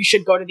 you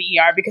should go to the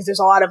ER because there's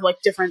a lot of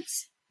like different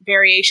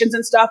variations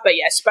and stuff. But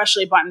yeah,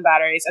 especially button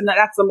batteries. And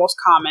that's the most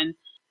common.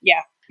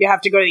 Yeah. You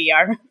have to go to the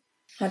ER.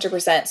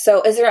 100%.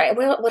 So is there,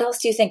 what else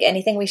do you think?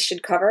 Anything we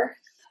should cover?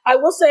 I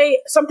will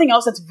say something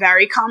else that's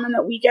very common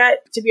that we get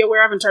to be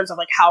aware of in terms of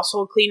like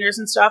household cleaners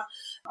and stuff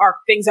are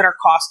things that are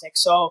caustic.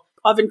 So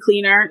oven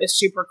cleaner is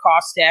super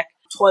caustic,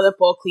 toilet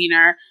bowl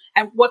cleaner.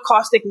 And what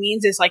caustic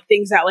means is like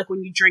things that like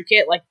when you drink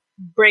it, like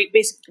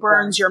basically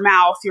burns your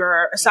mouth,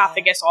 your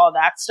esophagus, all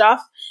that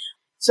stuff.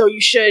 So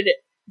you should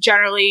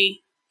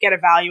generally get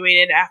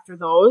evaluated after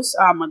those.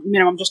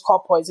 Minimum, just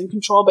call poison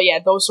control. But yeah,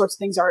 those sorts of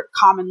things are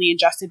commonly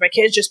ingested by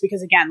kids just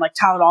because, again, like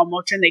Tylenol,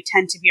 Motrin, they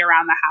tend to be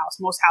around the house.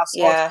 Most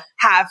households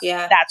have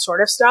that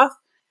sort of stuff.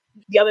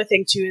 The other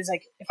thing, too, is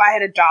like if I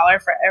had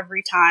 $1 for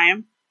every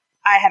time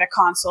I had a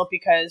consult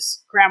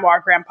because grandma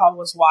or grandpa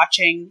was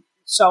watching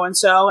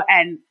so-and-so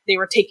and they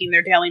were taking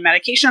their daily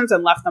medications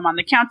and left them on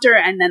the counter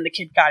and then the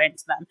kid got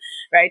into them,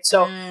 right?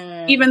 So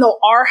even though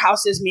our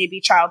houses may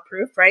be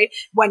childproof, right?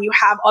 When you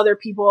have other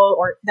people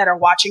or that are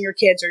watching your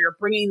kids or you're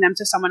bringing them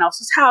to someone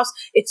else's house,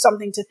 it's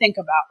something to think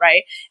about,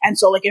 right? And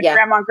so like if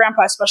grandma and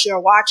grandpa especially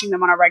are watching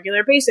them on a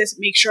regular basis,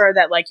 make sure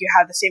that like you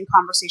have the same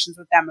conversations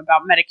with them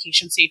about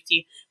medication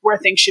safety, where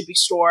things should be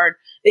stored.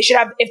 They should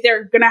have, if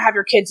they're going to have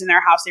your kids in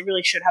their house, they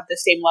really should have the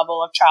same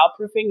level of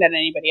childproofing that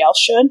anybody else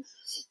should.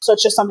 So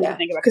it's just something to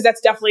think about because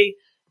that's definitely,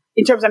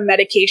 in terms of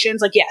medications,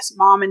 like yes,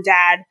 mom and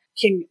dad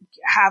can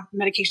have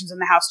medications in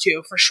the house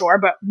too, for sure.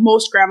 But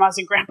most grandmas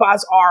and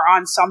grandpas are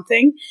on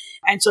something.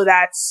 And so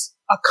that's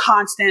a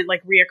constant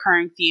like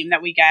reoccurring theme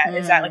that we get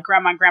is that like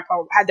grandma and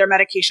grandpa had their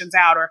medications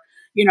out or,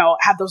 you know,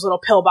 have those little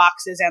pill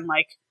boxes and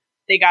like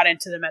they got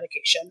into the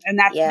medication. And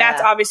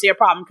that's obviously a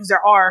problem because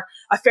there are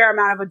a fair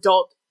amount of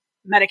adult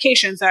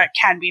medications that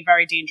can be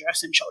very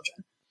dangerous in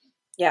children.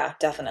 Yeah,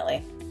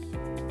 definitely.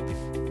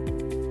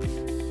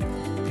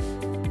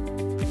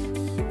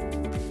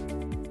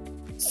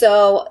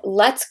 So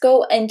let's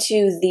go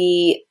into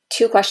the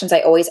 2 questions I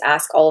always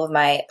ask all of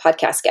my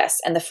podcast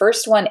guests. And the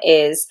first one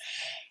is,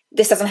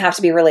 this doesn't have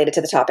to be related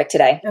to the topic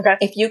today. Okay.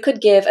 If you could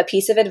give a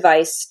piece of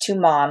advice to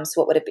moms,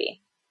 what would it be?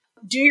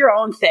 Do your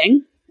own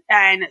thing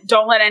and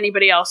don't let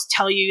anybody else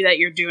tell you that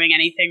you're doing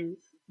anything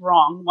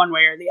wrong one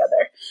way or the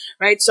other,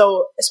 right?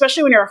 So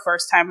especially when you're a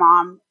first-time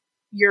mom,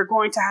 you're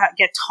going to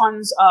get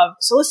tons of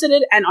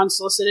solicited and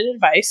unsolicited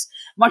advice,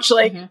 much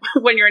like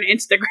when you're an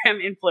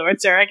Instagram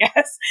influencer, I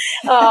guess.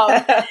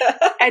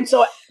 And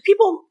so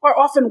people are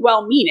often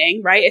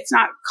well-meaning, right? It's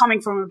not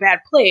coming from a bad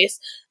place,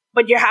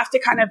 but you have to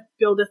kind of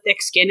build a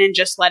thick skin and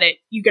just let it,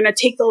 you're going to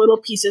take the little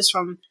pieces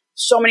from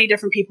so many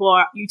different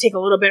people. You take a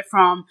little bit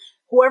from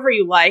whoever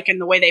you like and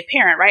the way they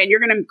parent, right? And you're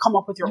going to come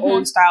up with your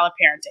own style of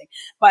parenting.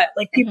 But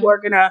like people are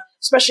going to,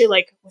 especially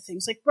like with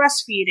things like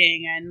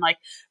breastfeeding and like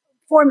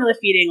formula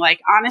feeding, like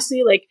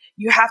honestly, like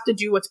you have to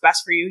do what's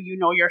best for you. You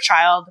know your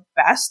child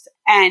best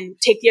and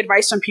take the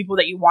advice from people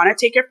that you want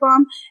to take it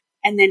from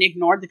and then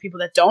ignore the people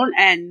that don't.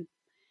 And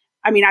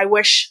I mean, I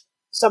wish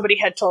somebody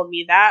had told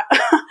me that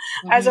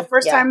as a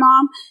first-time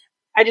mom.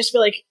 I just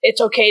feel like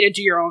it's okay to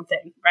do your own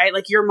thing, right?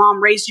 Like your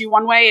mom raised you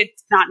one way.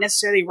 It's not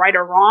necessarily right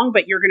or wrong,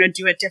 but you're going to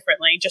do it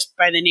differently just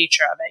by the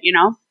nature of it, you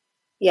know?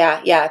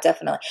 Yeah,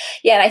 definitely.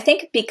 Yeah. And I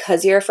think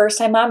because you're a first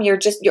time mom, you're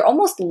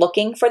almost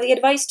looking for the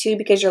advice too,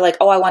 because you're like,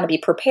 oh, I want to be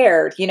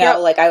prepared, you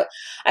know, like I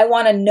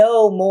want to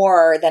know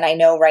more than I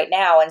know right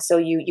now. And so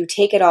you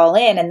take it all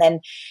in and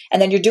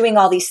then you're doing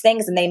all these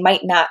things and they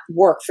might not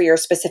work for your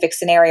specific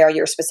scenario or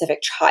your specific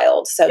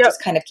child. So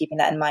just kind of keeping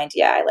that in mind.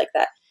 Yeah, I like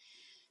that.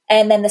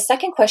 And then the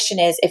second question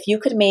is, if you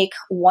could make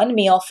one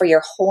meal for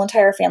your whole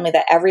entire family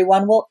that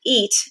everyone will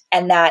eat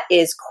and that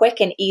is quick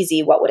and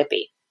easy, what would it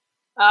be?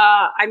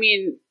 I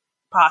mean,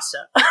 pasta.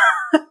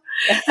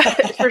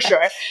 For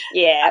sure.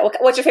 Yeah.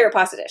 What's your favorite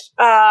pasta dish?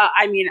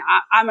 I mean,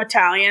 I'm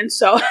Italian,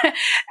 so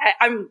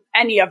I'm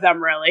any of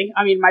them really.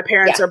 I mean, my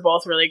parents are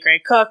both really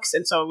great cooks,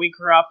 and so we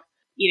grew up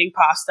eating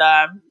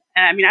pasta.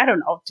 And I mean, I don't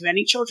know. Do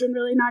any children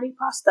really not eat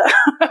pasta?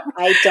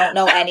 I don't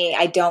know any.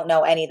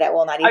 That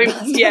will not eat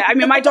pasta. Yeah. I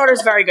mean, my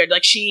daughter's very good.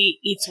 Like she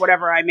eats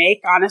whatever I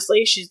make,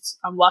 honestly.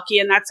 I'm lucky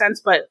in that sense,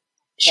 but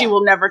she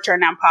will never turn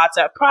down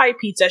pasta. Probably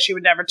pizza she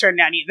would never turn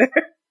down either.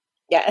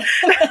 Yeah.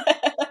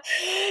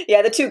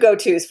 Yeah, the two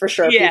go-tos for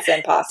sure, pizza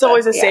and pasta. It's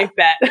always a safe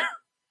bet.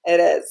 It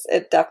is.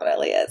 It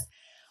definitely is.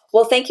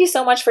 Well, thank you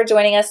so much for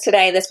joining us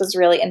today. This was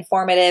really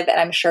informative, and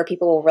I'm sure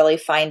people will really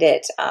find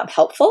it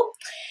helpful.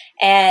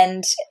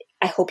 And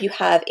I hope you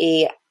have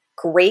a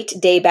great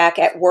day back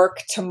at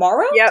work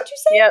tomorrow. Yep. Did you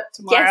say? Yep.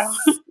 Tomorrow.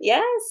 Yes.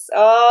 Yes.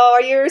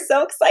 Oh, you're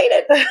so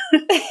excited.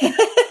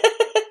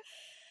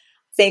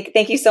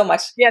 Thank you so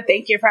much. Yeah.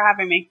 Thank you for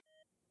having me.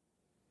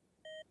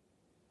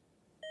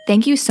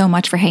 Thank you so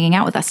much for hanging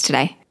out with us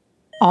today.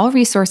 All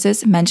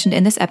resources mentioned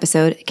in this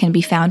episode can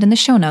be found in the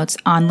show notes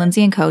on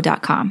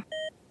lindsayandco.com.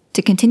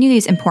 To continue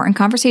these important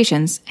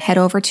conversations, head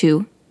over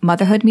to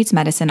Motherhood Meets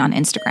Medicine on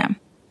Instagram.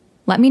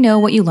 Let me know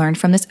what you learned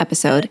from this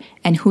episode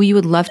and who you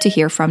would love to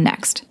hear from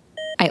next.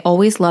 I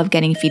always love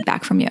getting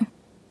feedback from you.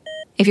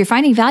 If you're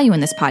finding value in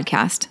this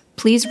podcast,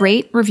 please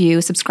rate,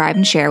 review, subscribe,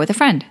 and share with a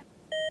friend.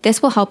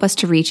 This will help us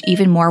to reach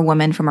even more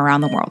women from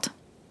around the world.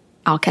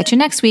 I'll catch you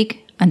next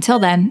week. Until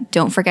then,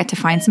 don't forget to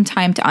find some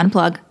time to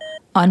unplug,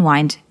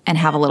 unwind, and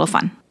have a little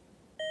fun.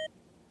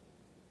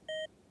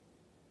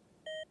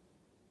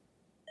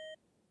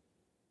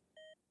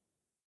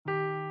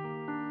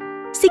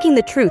 Seeking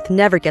the truth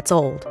never gets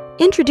old.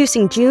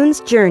 Introducing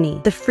June's Journey,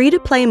 the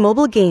free-to-play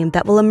mobile game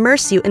that will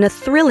immerse you in a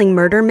thrilling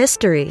murder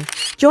mystery.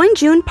 Join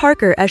June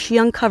Parker as she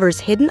uncovers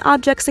hidden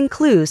objects and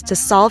clues to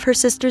solve her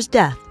sister's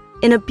death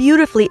in a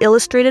beautifully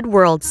illustrated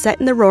world set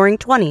in the Roaring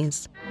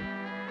 '20s.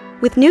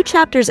 With new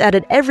chapters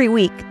added every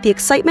week, the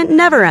excitement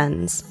never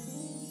ends.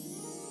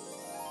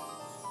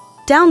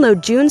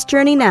 Download June's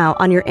Journey now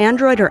on your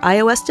Android or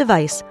iOS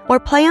device, or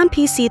play on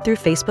PC through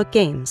Facebook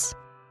Games.